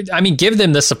 give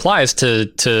them the supplies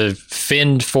to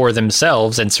fend for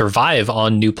themselves and survive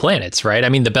on new planets, right? I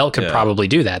mean, the Belt could probably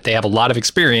do that. They have a lot of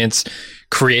experience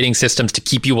creating systems to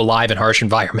keep you alive in harsh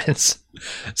environments.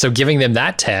 So giving them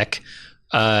that tech,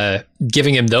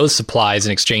 giving them those supplies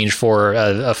in exchange for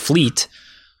a fleet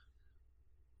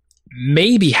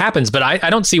maybe happens, but I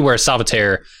don't see where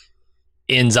Salvatore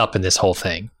ends up in this whole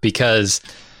thing, because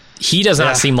he does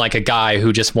not seem like a guy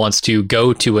who just wants to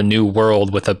go to a new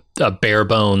world with a bare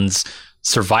bones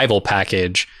survival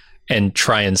package and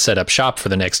try and set up shop for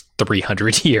the next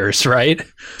 300 years, right?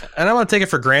 And I want to take it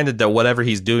for granted that whatever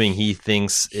he's doing, he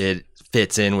thinks it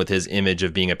fits in with his image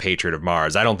of being a patriot of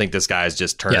Mars. I don't think this guy's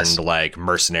just turned like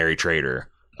mercenary trader.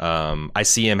 I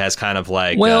see him as kind of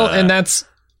like and that's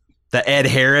the Ed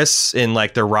Harris in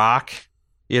like The Rock.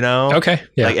 Okay,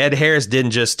 yeah. Like, Ed Harris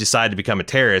didn't just decide to become a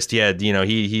terrorist. He had,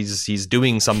 he's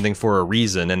doing something for a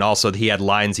reason, and also he had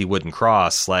lines he wouldn't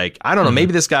cross. Like, I don't know,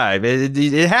 maybe this guy,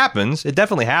 it happens, it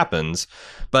definitely happens,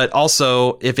 but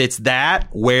also, if it's that,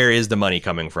 where is the money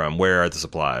coming from? Where are the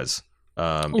supplies? It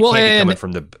can't be coming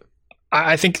from the.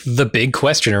 I think the big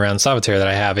question around Salvatore that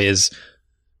I have is,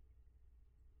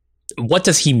 what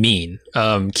does he mean?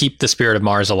 Keep the spirit of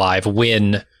Mars alive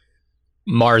when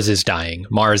Mars is dying.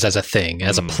 Mars as a thing,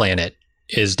 as a planet,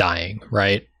 is dying,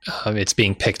 right? It's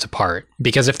being picked apart.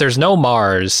 Because if there's no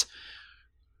Mars,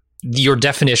 your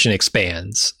definition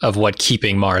expands of what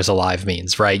keeping Mars alive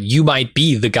means, right? You might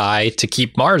be the guy to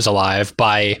keep Mars alive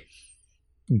by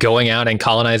going out and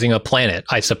colonizing a planet,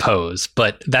 I suppose.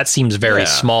 But that seems very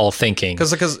small thinking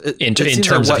in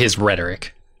terms of his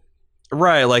rhetoric.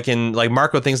 Right, like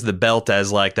Marco thinks of the Belt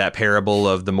as like that parable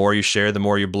of the more you share, the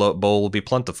more your bowl will be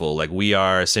plentiful. Like, we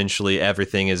are essentially,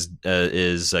 everything is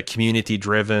community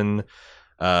driven.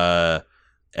 It's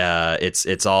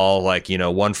all like,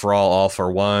 one for all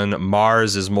for one.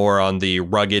 Mars is more on the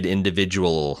rugged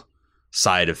individual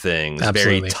side of things.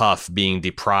 Absolutely. Very tough, being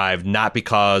deprived, not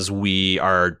because we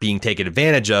are being taken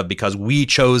advantage of, because we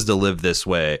chose to live this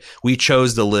way. We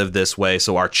chose to live this way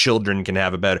so our children can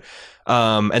have a better.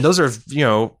 And those are,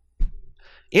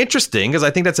 interesting, because I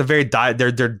think that's a very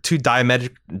they're two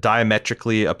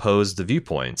diametrically opposed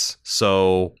viewpoints.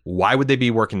 So why would they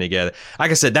be working together?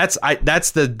 Like I said, that's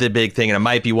the big thing, and it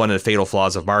might be one of the fatal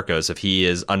flaws of Marcos. If he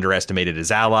is underestimated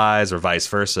his allies or vice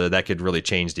versa, that could really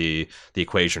change the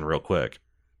equation real quick.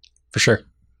 For sure.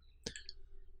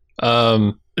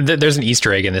 There's an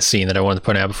Easter egg in this scene that I wanted to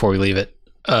point out before we leave it.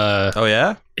 Oh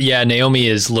yeah? Yeah, Naomi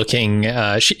is looking,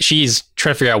 she's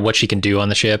trying to figure out what she can do on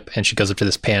the ship, and she goes up to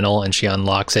this panel and she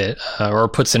unlocks it, or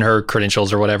puts in her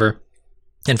credentials or whatever,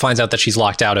 and finds out that she's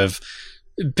locked out of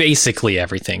basically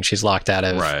everything. She's locked out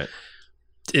of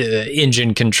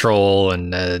engine control and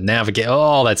navigate,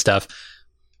 all that stuff.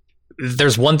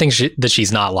 There's one thing that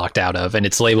she's not locked out of, and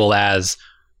it's labeled as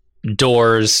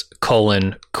doors,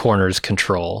 corners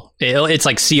control. It's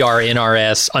like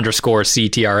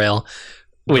CRNRS_CTRL.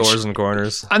 Doors and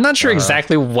corners. I'm not sure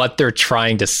exactly what they're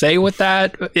trying to say with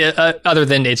that, other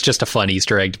than it's just a fun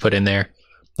Easter egg to put in there.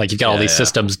 Like, you've got all these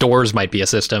systems. Doors might be a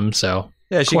system, so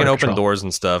yeah, she can open doors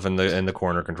and stuff in the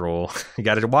corner control. You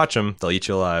got to watch them; they'll eat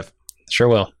you alive. Sure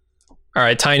will. All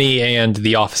right, Tiny and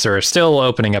the officer are still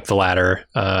opening up the ladder,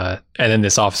 and then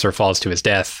this officer falls to his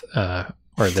death,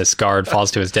 or this guard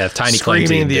falls to his death. Tiny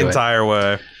screaming the entire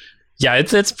way. Yeah,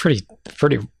 it's pretty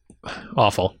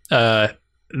awful.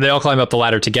 They all climb up the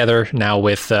ladder together now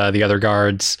with the other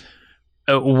guards.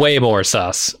 Way more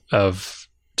sus of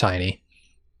Tiny.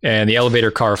 And the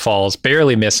elevator car falls,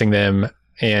 barely missing them.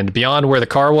 And beyond where the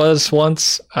car was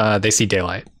once, they see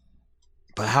daylight.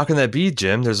 But how can that be,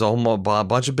 Jim? There's a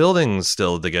bunch of buildings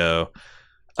still to go.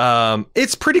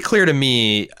 It's pretty clear to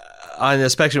me,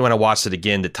 especially when I watched it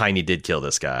again, that Tiny did kill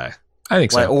this guy. I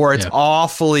think so. Or it's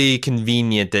awfully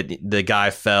convenient that the guy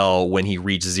fell when he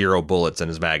reached 0 bullets in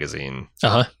his magazine.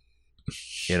 Uh-huh.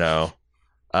 When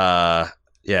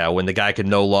the guy could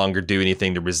no longer do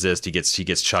anything to resist, he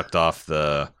gets chucked off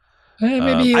the.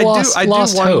 Maybe he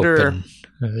lost hope.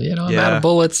 I'm out of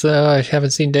bullets. I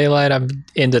haven't seen daylight. I'm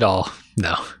end it all.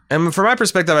 No. And from my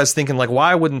perspective, I was thinking, like,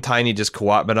 why wouldn't Tiny just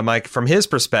co-op? But I'm like, from his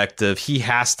perspective, he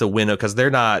has to win it because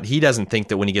he doesn't think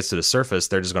that when he gets to the surface,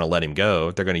 they're just going to let him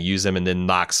go. They're going to use him and then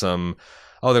knock some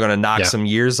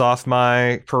years off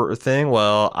my thing.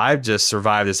 Well, I've just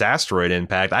survived this asteroid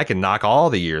impact. I can knock all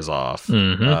the years off.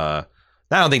 Mm-hmm.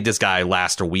 I don't think this guy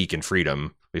lasts a week in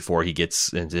freedom before he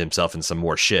gets into himself in some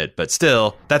more shit. But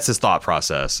still, that's his thought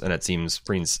process, and it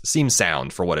seems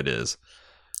sound for what it is.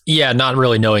 Yeah, not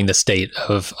really knowing the state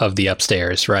of the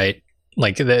upstairs, right?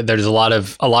 Like there's a lot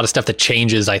of stuff that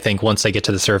changes, I think, once they get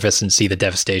to the surface and see the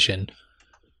devastation.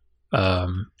 But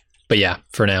yeah,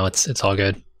 for now it's all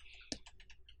good.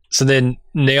 So then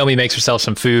Naomi makes herself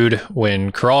some food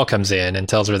when Caral comes in and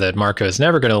tells her that Marco is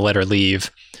never going to let her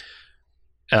leave.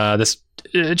 This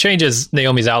changes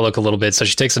Naomi's outlook a little bit. So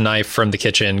she takes a knife from the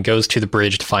kitchen, goes to the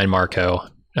bridge to find Marco.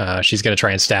 She's going to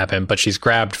try and stab him, but she's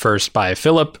grabbed first by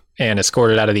Philip and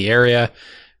escorted out of the area.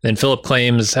 Then Philip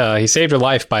claims he saved her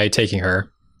life by taking her,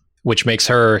 which makes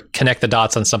her connect the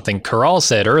dots on something Caral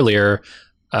said earlier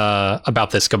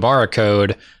about this Gamara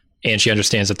code, and she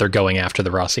understands that they're going after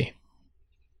the Rossi.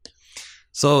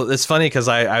 So it's funny because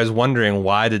I was wondering,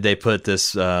 why did they put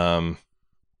this big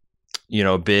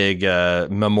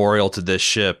memorial to this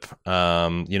ship,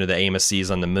 the Amos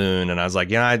sees on the moon. And I was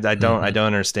like, I don't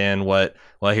understand what,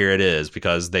 well, here it is,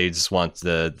 because they just want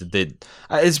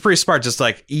it's pretty smart, just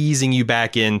like easing you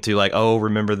back into like, oh,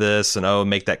 remember this, and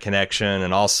make that connection.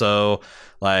 And also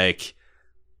like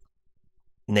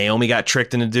Naomi got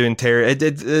tricked into doing terror. I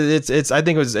think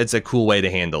it's a cool way to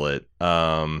handle it.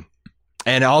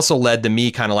 And it also led to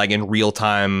me kind of like in real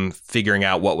time figuring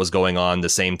out what was going on the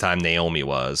same time Naomi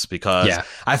was, because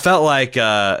I felt like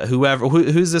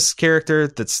who's this character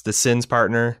that's the Sin's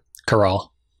partner? Caral.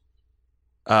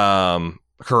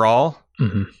 Caral?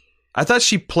 Mm-hmm. I thought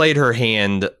she played her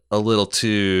hand a little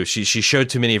too. She showed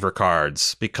too many of her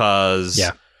cards, because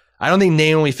I don't think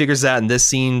Naomi figures that in this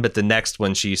scene, but the next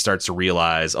one she starts to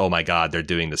realize, oh my God, they're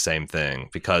doing the same thing.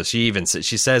 Because she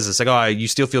says, it's like, oh, you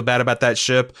still feel bad about that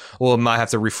ship? Well, I might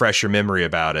have to refresh your memory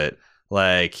about it.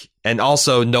 Like, and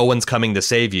also no one's coming to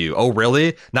save you. Oh,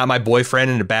 really? Not my boyfriend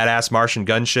in a badass Martian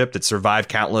gunship that survived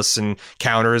countless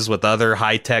encounters with other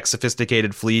high-tech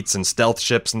sophisticated fleets and stealth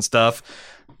ships and stuff.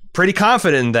 Pretty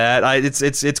confident in that.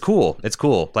 It's cool. It's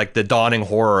cool. Like the dawning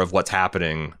horror of what's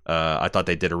happening. I thought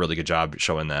they did a really good job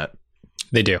showing that.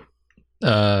 They do.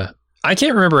 I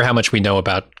can't remember how much we know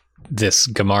about this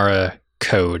Gamara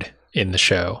code in the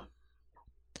show.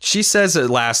 She says it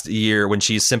last year when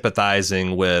she's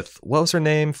sympathizing with, what was her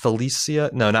name? Felicia?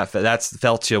 No, not that's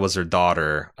Felcia was her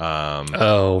daughter.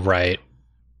 Oh, right.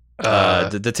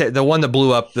 The one that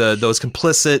blew up those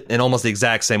complicit in almost the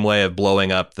exact same way of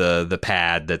blowing up the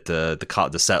pad that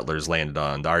the settlers landed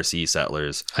on, the RC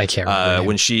settlers. I can't remember.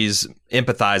 When she's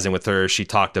empathizing with her, she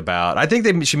talked about, I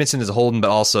think she mentioned it as a Holden,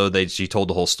 but also she told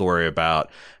the whole story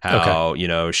about how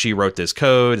she wrote this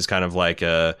code. It's kind of like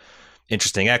a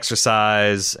interesting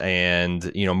exercise,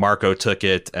 and Marco took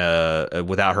it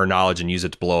without her knowledge and used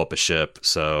it to blow up a ship.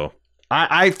 So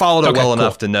I followed it well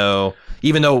enough to know.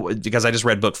 Even though, because I just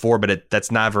read book 4, but that's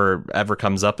never ever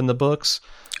comes up in the books.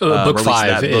 Book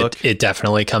 5, it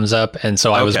definitely comes up. And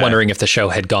so I was wondering if the show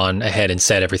had gone ahead and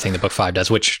said everything that book 5 does,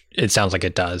 which it sounds like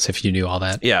it does, if you knew all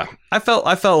that. Yeah. I felt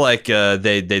like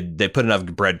they put enough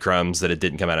breadcrumbs that it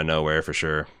didn't come out of nowhere for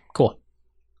sure. Cool.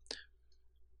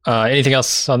 Anything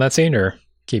else on that scene, or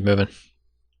keep moving?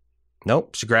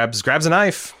 Nope. She grabs a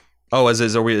knife. Oh, is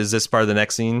this part of the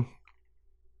next scene?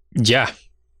 Yeah.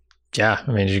 Yeah,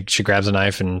 I mean, she grabs a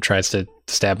knife and tries to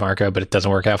stab Marco, but it doesn't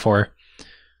work out for her.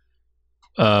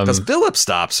 Because Philip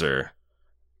stops her.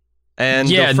 And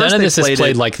yeah, none of this is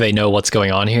played like they know what's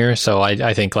going on here. So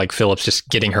I think like Philip's just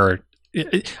getting her.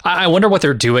 I wonder what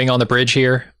they're doing on the bridge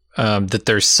here. That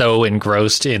they're so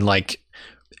engrossed in like.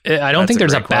 I don't think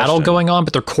there's a battle going on,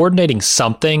 but they're coordinating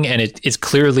something, and it's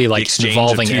clearly like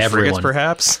involving everyone.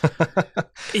 Perhaps.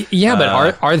 Yeah,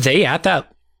 but are they at that?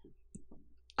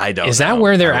 I don't. Is that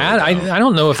where they're at? I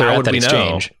don't know if they're at that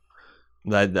exchange.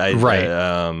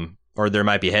 Right. Or they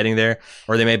might be heading there,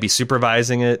 or they may be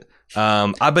supervising it.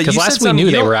 But because last we knew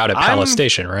they were out at Palace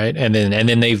Station, right? And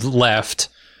then they left,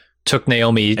 took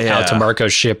Naomi out to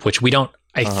Marco's ship, which we don't,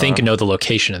 I think, know the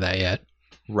location of that yet.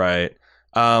 Right.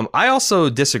 I also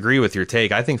disagree with your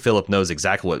take. I think Philip knows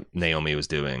exactly what Naomi was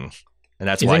doing, and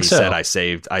that's why he said, "I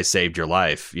saved your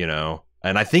life."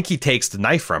 And I think he takes the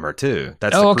knife from her too.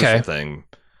 That's the crucial thing.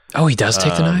 Oh, he does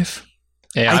take the knife?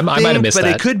 Yeah, I might have missed that.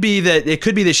 But it could be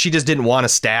that she just didn't want to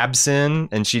stab Sin,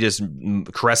 and she just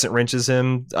crescent wrenches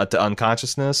him to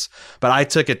unconsciousness. But I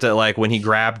took it to like when he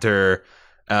grabbed her,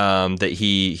 that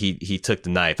he took the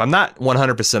knife. I'm not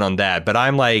 100% on that, but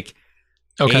I'm like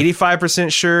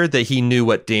 85% sure that he knew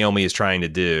what Naomi is trying to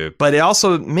do. But it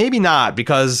also maybe not,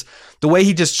 because the way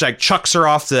he just like chucks her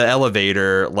off the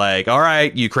elevator, like, all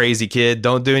right, you crazy kid,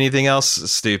 don't do anything else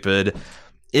stupid,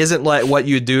 isn't like what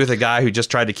you would do with a guy who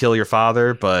just tried to kill your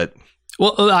father. But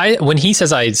well, when he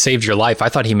says I saved your life, I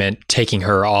thought he meant taking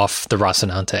her off the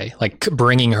Rocinante, like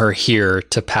bringing her here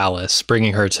to Palace,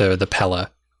 bringing her to the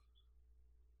Pella.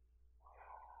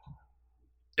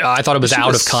 I thought it was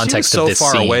out of context of this scene.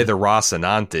 So far away, the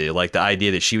Rocinante, like the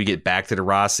idea that she would get back to the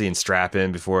Rossi and strap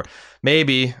in before,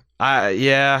 maybe.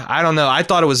 I don't know. I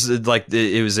thought it was like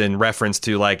it was in reference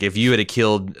to like if you had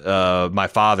killed my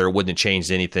father, it wouldn't have changed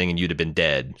anything, and you'd have been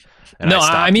dead. And no,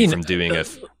 I mean from doing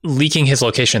leaking his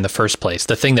location in the first place,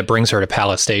 the thing that brings her to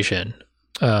Palace Station.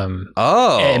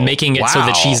 And making it so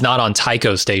that she's not on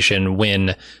Tycho Station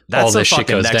when all this shit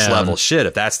goes down. That's next level shit.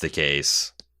 If that's the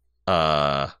case,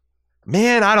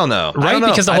 man, I don't know. Right,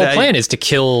 because the whole plan is to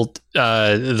kill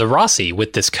the Rossi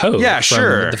with this code. Yeah,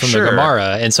 from the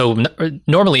Gemara, and so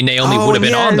normally Naomi would have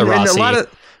been on the Rossi.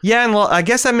 And well, I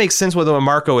guess that makes sense with what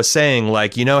Marco was saying.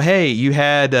 Like, you know, hey, you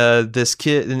had this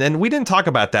kid, and we didn't talk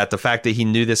about that. The fact that he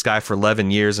knew this guy for 11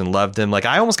 years and loved him. Like,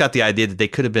 I almost got the idea that they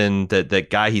could have been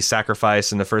that guy he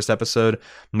sacrificed in the first episode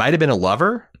might have been a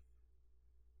lover.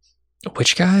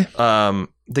 Which guy?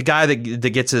 The guy that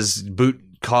gets his boot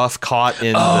caught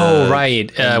in.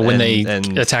 Right. When they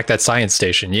attack that science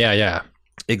station. Yeah.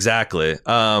 Exactly.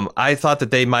 I thought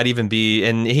that they might even be,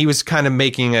 and he was kind of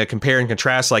making a compare and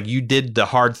contrast, like you did the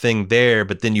hard thing there,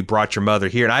 but then you brought your mother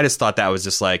here. And I just thought that was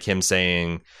just like him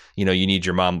saying, you know, you need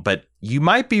your mom. But you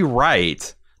might be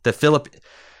right that Philip,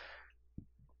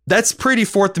 that's pretty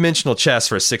fourth dimensional chess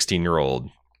for a 16-year-old.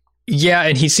 Yeah.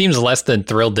 And he seems less than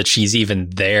thrilled that she's even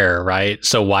there. Right.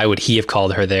 So why would he have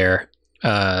called her there?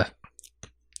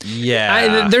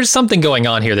 There's something going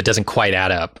on here that doesn't quite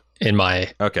add up. In my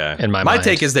mind.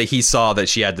 Take is that he saw that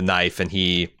she had the knife and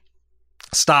he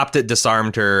stopped it,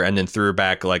 disarmed her, and then threw her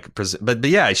back. But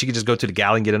yeah, she could just go to the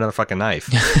galley and get another fucking knife.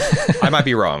 I might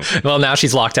be wrong. Well, now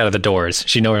she's locked out of the doors.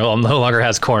 She no longer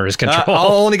has corners control.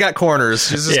 Only got corners.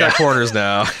 She's just got corners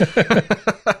now.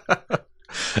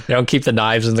 They don't keep the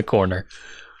knives in the corner.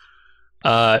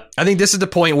 I think this is the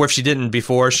point where if she didn't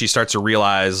before, she starts to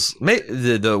realize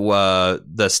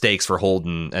the stakes for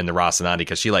Holden and the Rocinante,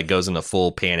 because she like goes into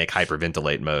full panic,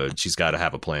 hyperventilate mode. She's got to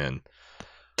have a plan.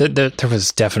 There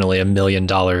was definitely $1 million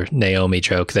Naomi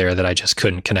joke there that I just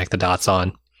couldn't connect the dots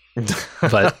on.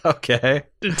 But okay,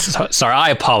 sorry,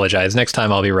 I apologize. Next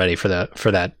time I'll be ready for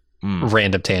that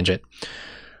random tangent.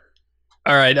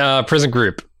 All right, prison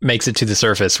group makes it to the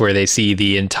surface where they see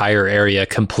the entire area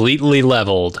completely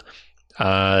leveled.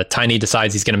 Tiny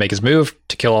decides he's going to make his move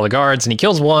to kill all the guards, and he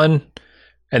kills one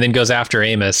and then goes after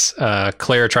Amos.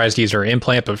 Claire tries to use her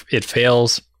implant, but it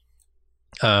fails.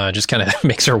 Just kind of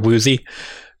makes her woozy.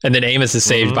 And then Amos is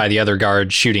saved by the other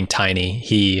guard shooting Tiny.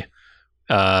 He,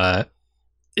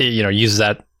 uses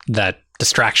that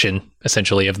distraction,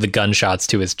 essentially, of the gunshots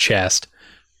to his chest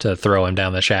to throw him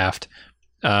down the shaft.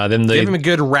 Then give him a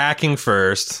good racking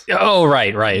first. Oh,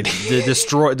 right.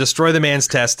 destroy the man's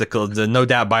testicles, the no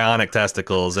doubt bionic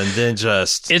testicles, and then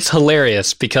just... It's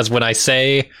hilarious because when I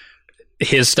say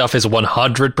his stuff is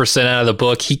 100% out of the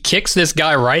book, he kicks this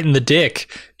guy right in the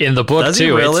dick in the book. Does too.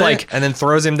 He really? It's like, and then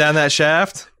throws him down that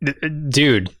shaft.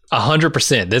 Dude,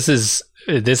 100%. This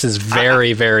is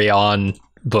very, very on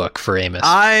book for Amos.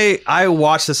 I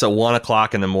watched this at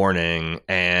 1:00 in the morning,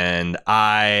 and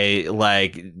I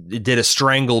did a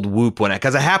strangled whoop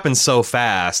because it happened so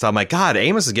fast. I'm like, God,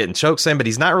 Amos is getting choked, but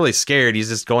he's not really scared. He's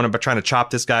just going about trying to chop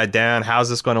this guy down. How's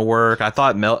this going to work? I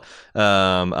thought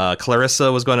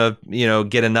Clarissa was going to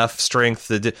get enough strength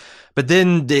to do. But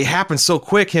then it happened so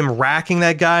quick, him racking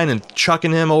that guy and then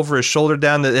chucking him over his shoulder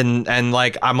down, I'm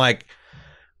like.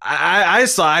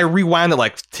 I rewound it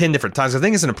like 10 different times. I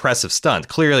think it's an impressive stunt.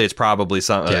 Clearly, it's probably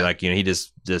something he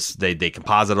they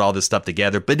composited all this stuff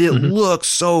together, but it looks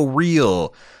so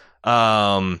real.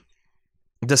 The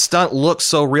stunt looks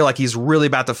so real, like he's really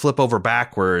about to flip over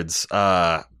backwards.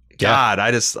 God,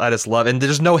 I just love it. And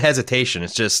there's no hesitation.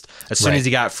 It's just as soon as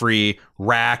he got free,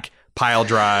 rack, pile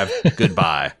drive,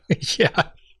 goodbye. Yeah,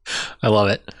 I love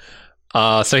it.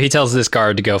 So he tells this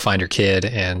guard to go find her kid,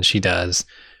 and she does.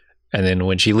 And then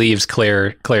when she leaves,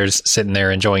 Claire's sitting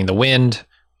there enjoying the wind,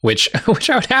 which I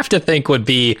would have to think would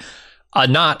be a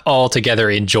not altogether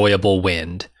enjoyable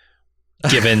wind,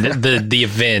 given the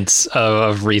events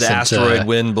of recent... The asteroid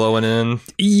wind blowing in.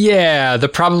 Yeah, the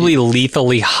probably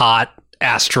lethally hot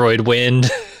asteroid wind.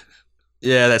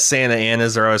 Yeah, that Santa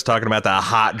Ana's are always talking about the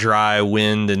hot, dry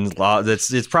wind, and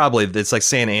it's like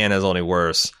Santa Ana's only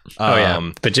worse. Oh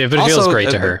yeah, but it feels great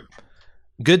to her.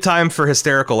 Good time for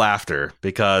hysterical laughter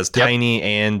because Tiny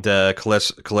and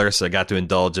Clarissa got to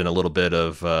indulge in a little bit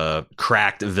of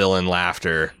cracked villain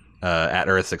laughter at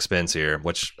Earth's expense here,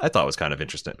 which I thought was kind of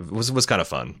interesting. It was kind of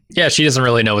fun. Yeah, she doesn't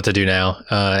really know what to do now,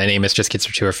 and Amos just gets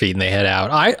her to her feet and they head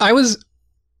out. I was.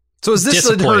 So is this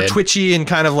her twitchy and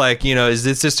kind of like, is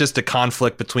this just a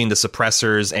conflict between the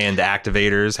suppressors and the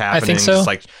activators happening? I think so.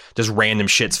 Just random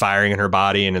shit's firing in her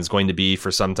body and it's going to be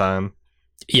for some time?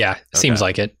 Yeah, seems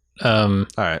like it. All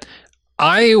right.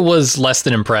 I was less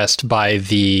than impressed by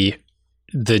the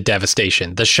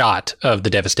devastation, the shot of the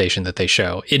devastation that they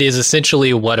show. It is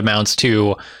essentially what amounts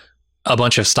to a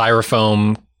bunch of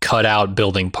styrofoam cut out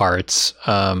building parts.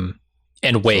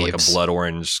 And waves, like a blood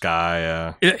orange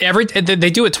sky.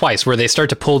 They do it twice, where they start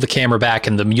to pull the camera back,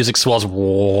 and the music swells,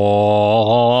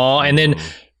 and then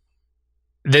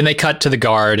they cut to the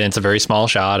guard, and it's a very small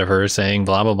shot of her saying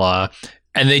blah blah blah,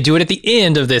 and they do it at the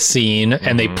end of this scene,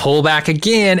 and they pull back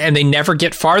again, and they never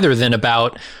get farther than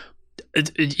about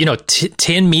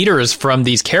 10 meters from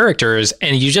these characters,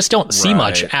 and you just don't see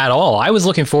much at all. I was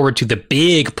looking forward to the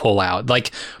big pullout,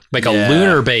 like a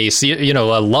lunar base, a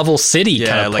level city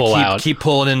kind of pullout. Keep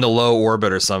pulling into low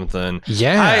orbit or something.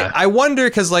 Yeah, I wonder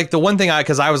because the one thing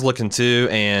because I was looking too,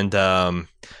 and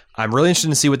I'm really interested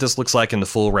to see what this looks like in the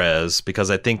full res because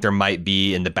I think there might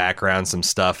be in the background some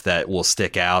stuff that will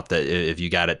stick out that if you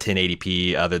got a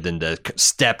 1080p other than the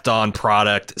stepped on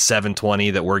product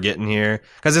 720 that we're getting here,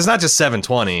 because it's not just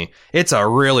 720, it's a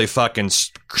really fucking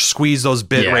squeeze those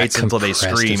bit rates until they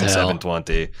scream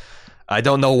 720. I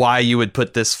don't know why you would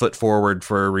put this foot forward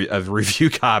for a review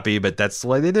copy, but that's the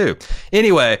way they do.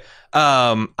 Anyway,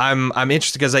 I'm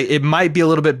interested because it might be a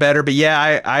little bit better, but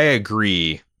yeah, I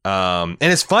agree. And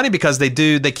it's funny because they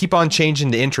keep on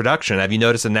changing the introduction. Have you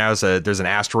noticed that now there's an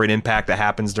asteroid impact that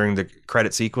happens during the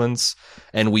credit sequence,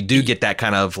 and we do get that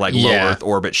kind of like low Earth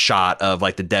orbit shot of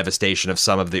like the devastation of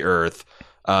some of the Earth.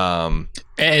 And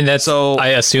that's so I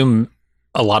assume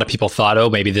a lot of people thought, oh,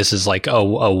 maybe this is like a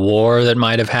war that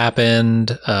might have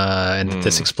happened, and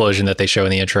this explosion that they show in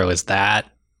the intro is that,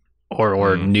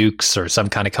 or nukes or some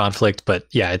kind of conflict. But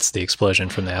yeah, it's the explosion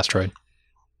from the asteroid.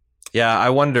 Yeah, I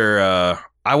wonder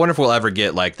if we'll ever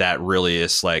get like that. Really,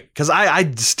 is like because I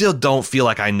still don't feel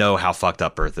like I know how fucked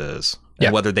up Earth is,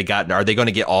 and whether are they going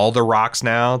to get all the rocks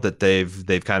now that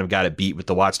they've kind of got it beat with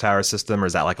the Watchtower system, or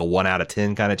is that like a 1 out of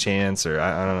 10 kind of chance, or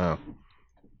I don't know.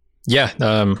 Yeah,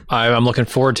 I'm looking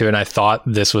forward to it. And I thought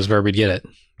this was where we'd get it,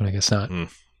 but I guess not.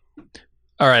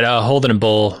 All right, Holden and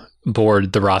Bull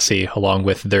board the Rossi along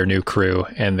with their new crew,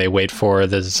 and they wait for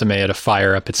the Zemea to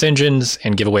fire up its engines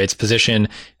and give away its position.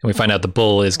 And we find out the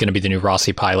Bull is going to be the new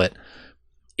Rossi pilot.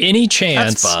 Any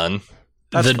chance? That's fun.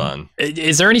 That's fun.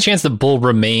 Is there any chance that Bull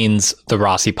remains the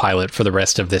Rossi pilot for the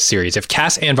rest of this series? If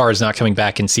Cass Anvar is not coming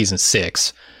back in season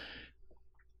 6,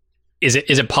 is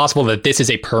it possible that this is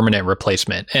a permanent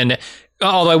replacement? And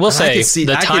although I will say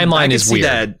the timeline is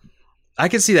weird. I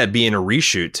could see that being a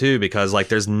reshoot too, because like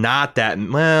there's not that.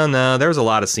 Well, no, there's a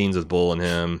lot of scenes with Bull and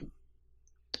him.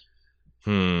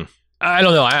 I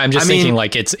don't know. I'm just thinking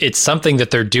like it's something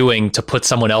that they're doing to put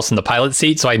someone else in the pilot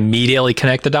seat. So I immediately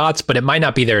connect the dots, but it might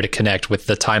not be there to connect with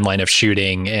the timeline of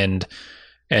shooting and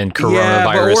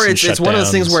coronavirus. Or it's one of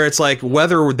those things where it's like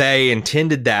whether they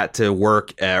intended that to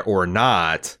work or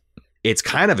not. It's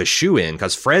kind of a shoe-in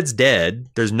because Fred's dead.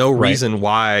 There's no reason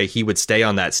why he would stay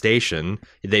on that station.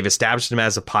 They've established him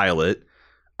as a pilot.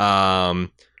 They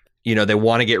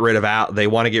want to get rid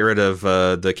of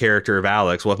the character of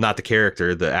Alex. Well, if not the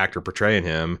character, the actor portraying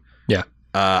him. Yeah.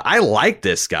 I like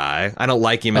this guy. I don't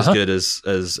like him as good as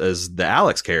the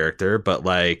Alex character, but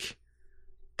like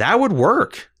that would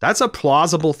work. That's a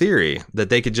plausible theory that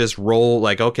they could just roll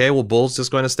like, okay, well, Bull's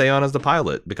just going to stay on as the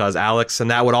pilot because Alex,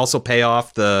 and that would also pay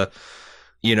off the,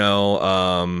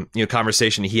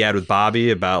 conversation he had with Bobby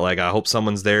about like, I hope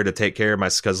someone's there to take care of my,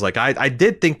 because like I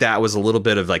did think that was a little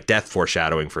bit of like death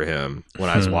foreshadowing for him when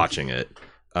I was watching it.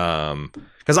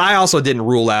 Because I also didn't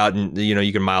rule out, and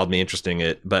you can mild me interesting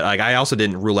it, but like I also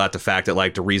didn't rule out the fact that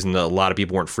like the reason that a lot of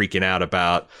people weren't freaking out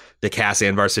about the Cass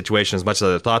Anvar situation as much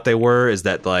as I thought they were is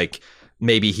that like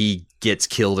maybe he gets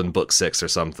killed in book 6 or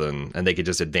something, and they could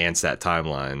just advance that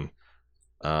timeline.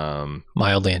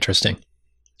 Mildly interesting.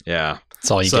 Yeah.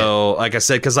 That's all you get. So, like I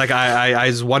said, because like I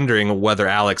was wondering whether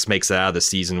Alex makes it out of the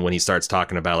season when he starts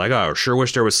talking about like, oh, sure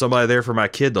wish there was somebody there for my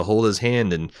kid to hold his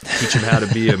hand and teach him how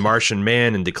to be a Martian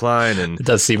man in decline. And it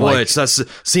does seem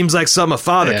seems like something a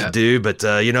father could do, but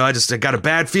I got a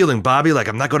bad feeling, Bobby. Like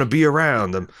I'm not going to be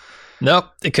around. Nope,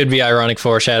 it could be ironic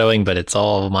foreshadowing, but it's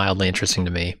all mildly interesting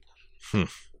to me. All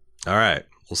right,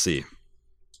 we'll see.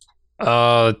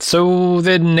 So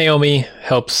then Naomi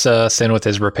helps Sin with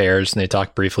his repairs, and they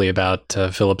talk briefly about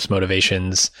Philip's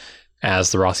motivations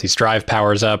as the Rossi's drive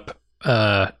powers up.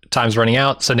 Time's running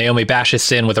out, so Naomi bashes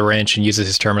Sin with a wrench and uses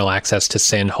his terminal access to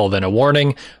send Holden a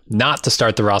warning not to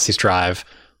start the Rossi's drive.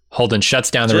 Holden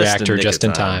shuts down the reactor just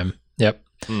in time. Yep.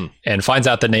 And finds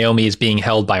out that Naomi is being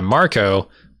held by Marco,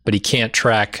 but he can't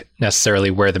track necessarily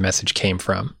where the message came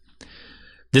from.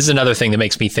 This is another thing that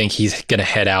makes me think he's going to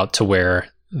head out to where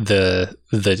the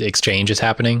exchange is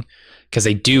happening, because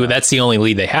they do. That's the only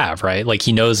lead they have, right? Like,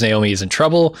 he knows Naomi is in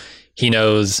trouble. He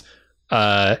knows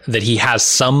that he has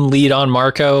some lead on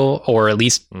Marco, or at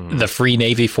least the Free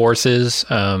Navy forces.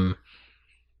 Follow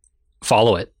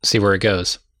it, see where it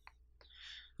goes.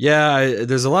 Yeah,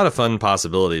 there's a lot of fun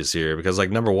possibilities here because,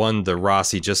 like, number one, the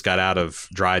Rossi just got out of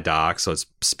dry dock, so it's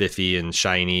spiffy and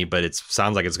shiny, but it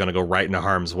sounds like it's going to go right into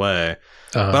harm's way.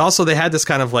 But also, they had this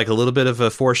kind of like a little bit of a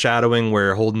foreshadowing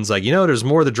where Holden's like, there's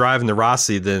more to driving the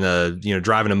Rossi than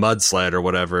driving a mud sled or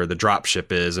whatever the drop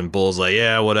ship is, and Bull's like,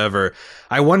 yeah, whatever.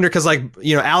 I wonder because, like,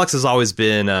 Alex has always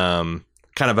been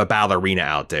kind of a ballerina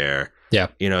out there. Yeah.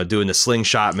 Doing the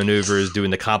slingshot maneuvers,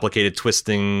 doing the complicated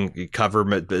twisting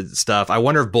cover stuff. I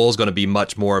wonder if Bull's going to be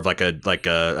much more of like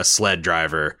a sled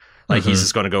driver. Like, he's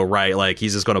just going to go right. Like,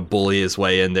 he's just going to bully his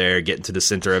way in there, get into the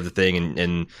center of the thing,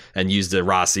 and use the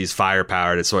Rossi's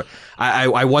firepower to sort.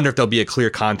 I wonder if there'll be a clear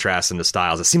contrast in the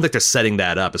styles. It seems like they're setting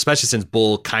that up, especially since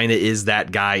Bull kind of is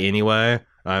that guy anyway.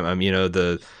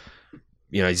 His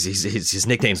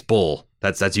nickname's Bull.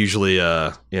 That's usually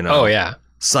Oh yeah.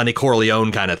 Sonny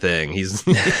Corleone kind of thing.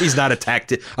 He's not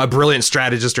a brilliant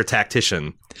strategist or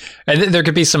tactician. And there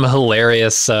could be some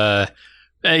hilarious, some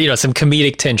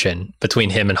comedic tension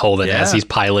between him and Holden as he's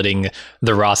piloting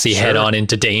the Rossi head on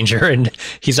into danger, and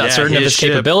he's not certain of his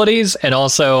capabilities, and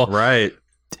also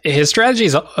his strategy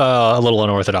is a little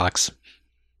unorthodox.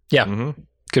 Yeah,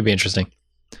 could be interesting.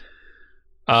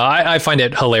 I find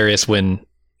it hilarious when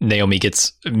Naomi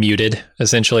gets muted,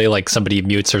 essentially, like somebody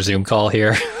mutes her Zoom call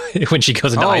here when she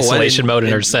goes into isolation mode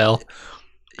in her cell.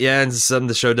 Yeah, and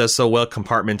the show does so well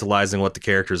compartmentalizing what the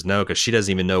characters know, because she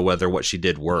doesn't even know whether what she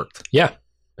did worked. Yeah.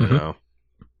 You know?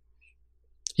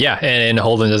 Yeah, and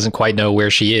Holden doesn't quite know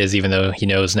where she is, even though he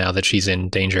knows now that she's in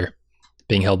danger,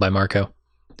 being held by Marco.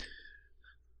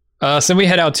 So we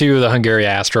head out to the Hungaria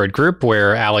asteroid group,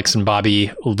 where Alex and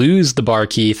Bobby lose the Bar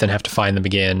Keith and have to find them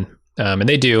again. And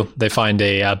they do. They find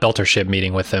a Belter ship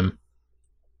meeting with them.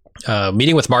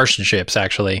 Meeting with Martian ships,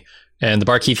 actually. And the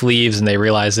Bar Keith leaves, and they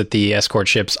realize that the escort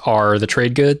ships are the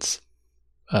trade goods.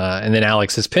 And then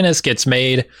Alex's pinnace gets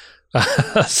made.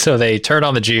 So they turn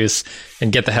on the juice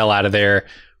and get the hell out of there.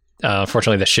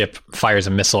 Unfortunately, the ship fires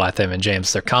a missile at them and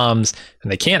jams their comms,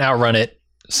 and they can't outrun it.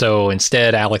 So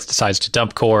instead, Alex decides to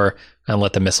dump core and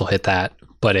let the missile hit that.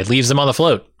 But it leaves them on the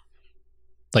float.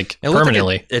 Like,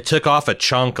 permanently. Like it took off a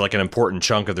chunk, like an important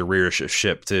chunk of the rear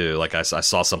ship, too. Like, I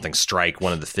saw something strike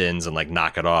one of the fins and, like,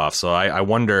 knock it off. So I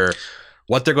wonder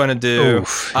what they're going to do.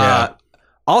 Oof, yeah.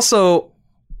 Also,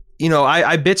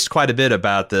 I bitched quite a bit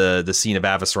about the scene of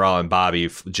Avasarala and Bobby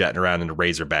jetting around in a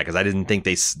Razorback, because I didn't think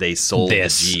they sold the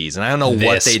G's. And I don't know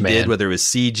what they did, whether it was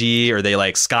CG or they,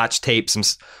 like, scotch taped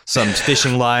some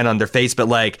fishing line on their face. But,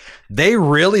 like, they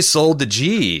really sold the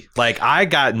G. Like, I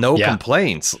got no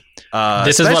complaints.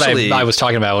 This is what I was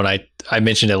talking about when I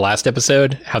mentioned it last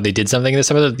episode, how they did something in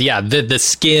this episode. Yeah, the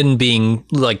skin being,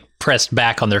 like, pressed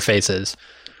back on their faces.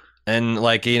 And,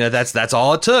 like, that's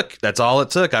all it took. That's all it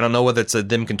took. I don't know whether it's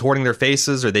them contorting their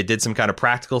faces or they did some kind of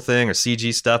practical thing or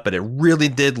CG stuff, but it really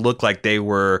did look like they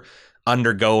were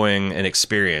undergoing an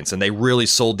experience, and they really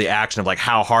sold the action of, like,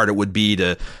 how hard it would be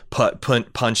to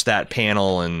punch that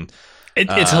panel. And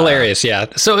it's hilarious, yeah.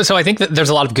 So I think that there's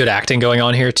a lot of good acting going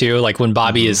on here too. Like when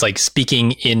Bobby is, like,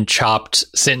 speaking in chopped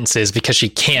sentences because she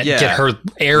can't get her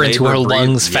air into her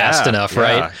lungs fast enough,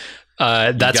 right?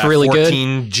 That's really good.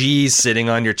 14 G's sitting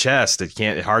on your chest.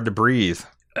 It's hard to breathe.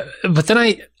 But then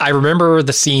I remember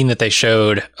the scene that they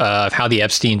showed of how the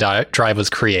Epstein drive was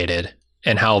created,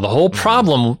 and how the whole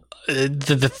problem,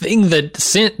 the thing that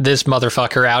sent this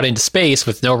motherfucker out into space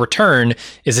with no return,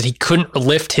 is that he couldn't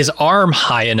lift his arm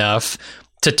high enough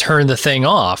to turn the thing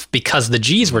off because the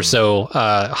G's were so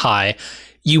high.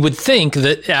 You would think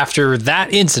that after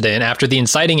that incident, after the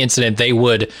inciting incident, they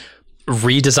would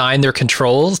redesign their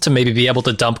controls to maybe be able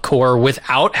to dump core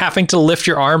without having to lift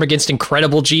your arm against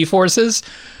incredible G forces.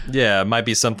 Yeah, it might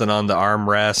be something on the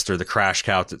armrest or the crash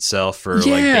couch itself for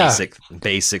like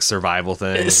basic survival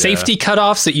things. Safety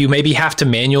cutoffs that you maybe have to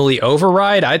manually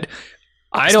override.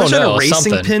 I don't especially know, on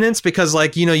racing something. pennants, because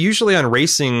like, you know, usually on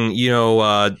racing, you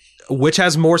know, which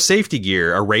has more safety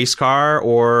gear, a race car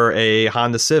or a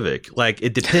Honda Civic? Like,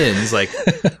 it depends, like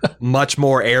much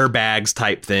more airbags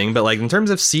type thing. But like in terms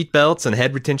of seat belts and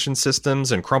head retention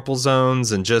systems and crumple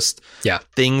zones and just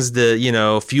things that, you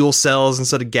know, fuel cells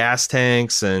instead of gas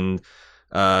tanks and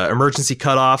emergency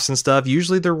cutoffs and stuff,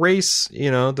 usually the race,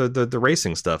 you know, the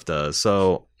racing stuff does.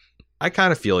 So I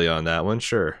kind of feel you on that one.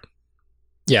 Sure.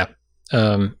 Yeah.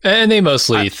 And they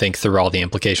mostly think through all the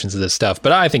implications of this stuff,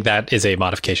 but I think that is a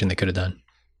modification they could have done.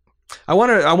 I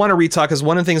want to retalk, because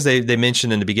one of the things they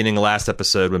mentioned in the beginning of last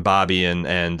episode when Bobby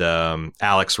and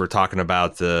Alex were talking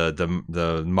about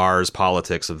the Mars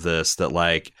politics of this, that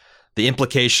like the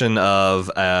implication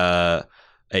of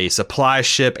a supply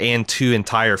ship and 2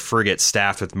 entire frigates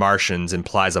staffed with Martians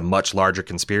implies a much larger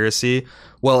conspiracy.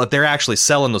 Well, if they're actually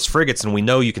selling those frigates, and we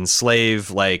know you can slave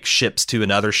like ships to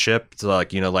another ship, so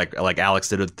like, you know, like Alex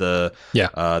did with the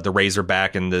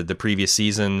Razorback in the previous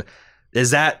season,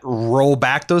 does that roll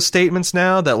back those statements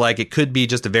now that like it could be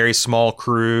just a very small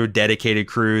crew, dedicated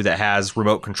crew that has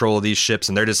remote control of these ships,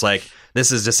 and they're just like,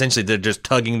 this is essentially they're just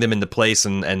tugging them into place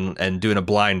and doing a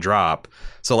blind drop.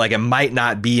 So like it might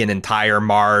not be an entire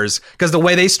Mars, because the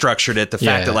way they structured it, the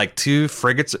fact that like 2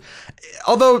 frigates,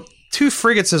 although 2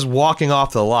 frigates is walking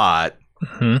off the lot,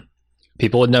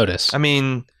 people would notice. I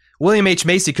mean, William H.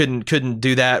 Macy couldn't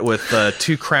do that with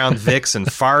 2 Crown Vics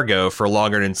and Fargo for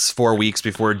longer than 4 weeks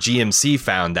before GMC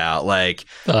found out. Like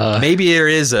maybe there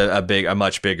is a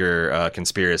much bigger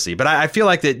conspiracy, but I feel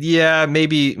like that. Yeah,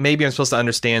 maybe I'm supposed to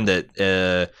understand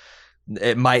that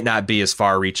it might not be as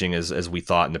far reaching as we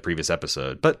thought in the previous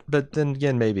episode. But then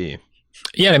again, maybe.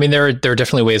 Yeah, I mean, there are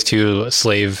definitely ways to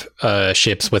slave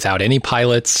ships without any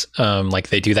pilots, like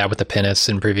they do that with the Pinnace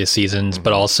in previous seasons.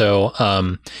 But also,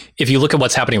 if you look at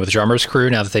what's happening with Drummer's crew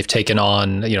now that they've taken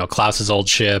on, you know, Klaus's old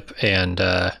ship and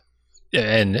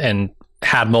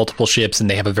had multiple ships, and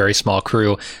they have a very small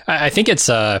crew. I think it's is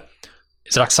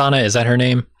it Oksana? Is that her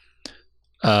name?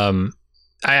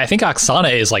 I think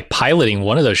Oksana is like piloting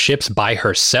one of those ships by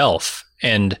herself,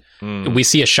 and we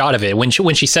see a shot of it when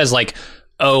she says like,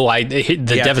 "Oh,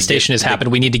 the devastation has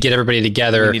happened. We need to get everybody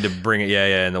together. We need to bring it."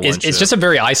 In the one it's just a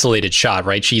very isolated shot,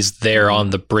 right? She's there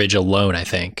on the bridge alone, I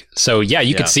think. So yeah,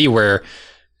 you could see where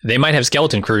they might have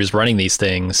skeleton crews running these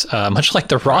things, much like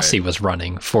the Rossi was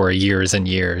running for years and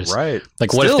years. Right.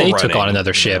 Like, what if they took on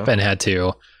another ship and had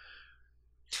to?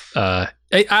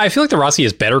 I feel like the Rossi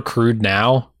is better crewed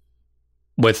now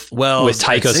with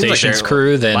Tycho Station's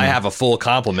crew than I have a full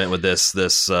complement with this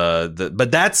but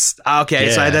that's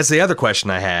okay. So that's the other question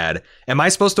I had. Am I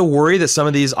supposed to worry that some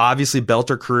of these obviously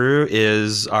Belter crew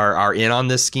are in on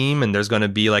this scheme and there's going to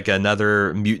be like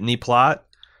another mutiny plot?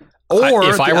 Or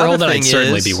if I were Holden, I'd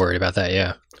certainly be worried about that.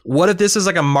 Yeah. What if this is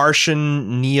like a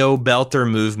Martian neo-Belter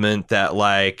movement that,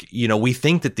 like, you know, we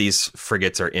think that these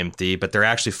frigates are empty, but they're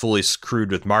actually fully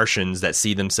crewed with Martians that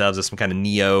see themselves as some kind of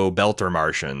neo-Belter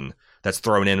Martian that's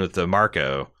thrown in with the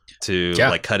Marco to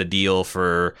like cut a deal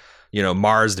for, you know,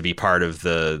 Mars to be part of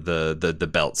the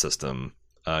belt system.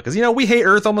 Because, you know, we hate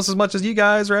Earth almost as much as you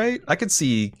guys, right? I could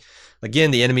see,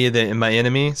 again, the enemy in my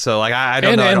enemy. So like, I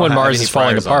don't know. And when Mars is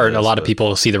falling apart, a lot of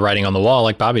people see the writing on the wall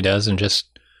like Bobby does and just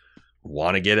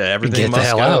want to get everything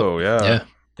must go. Out.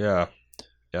 Yeah.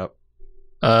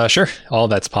 Yep. Sure. All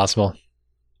that's possible.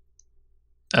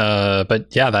 But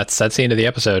yeah, that's the end of the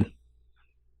episode.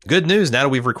 Good news. Now that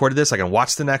we've recorded this, I can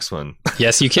watch the next one.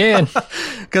 Yes, you can.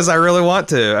 Because I really want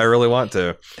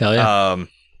to. Hell yeah.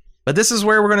 But this is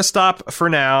where we're going to stop for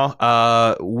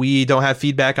now. We don't have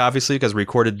feedback, obviously, because we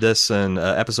recorded this in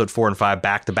episode 4 and 5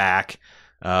 back to back.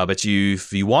 But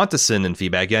if you want to send in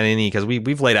feedback, because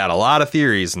we've laid out a lot of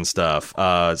theories and stuff,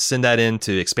 send that in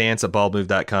to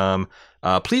expanse@baldmove.com.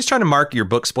 Please try to mark your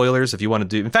book spoilers if you want to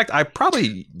do. In fact, I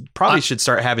probably should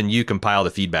start having you compile the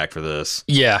feedback for this.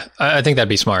 Yeah, I think that'd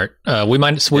be smart. We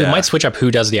might switch up who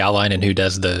does the outline and who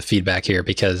does the feedback here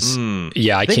because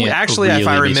I can't. Actually, really if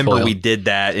I remember, we did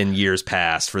that in years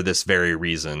past for this very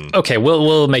reason. Okay,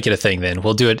 we'll make it a thing then.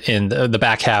 We'll do it in the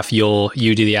back half. You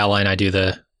do the outline, I do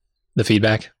the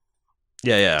feedback.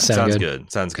 Yeah. Sounds good.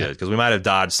 Because we might have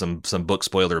dodged some book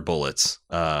spoiler bullets.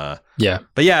 But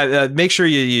make sure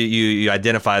you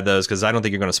identify those, because I don't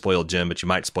think you're going to spoil Jim, but you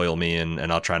might spoil me,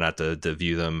 and I'll try not to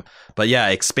view them. But yeah,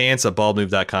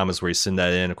 expanse@baldmove.com is where you send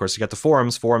that in. Of course, you got the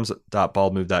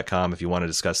forums.baldmove.com if you want to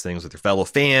discuss things with your fellow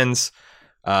fans.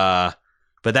 But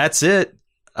that's it.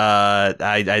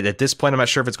 I at this point, I'm not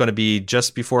sure if it's going to be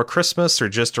just before Christmas or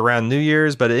just around New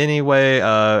Year's, but anyway,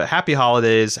 happy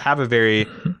holidays. Have a very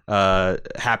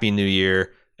happy New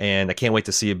Year, and I can't wait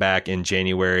to see you back in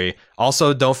January.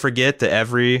 Also, don't forget that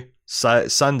every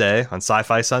Sunday, on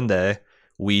Sci-Fi Sunday,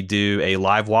 we do a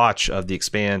live watch of The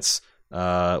Expanse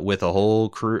with a whole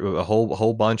crew, a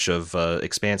whole bunch of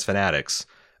Expanse fanatics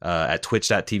at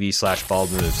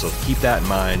twitch.tv/baldmove. So keep that in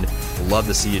mind. We'd love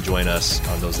to see you join us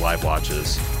on those live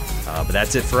watches. But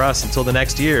that's it for us. Until the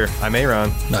next year, I'm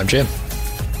Aaron. I'm Jim.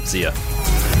 See ya.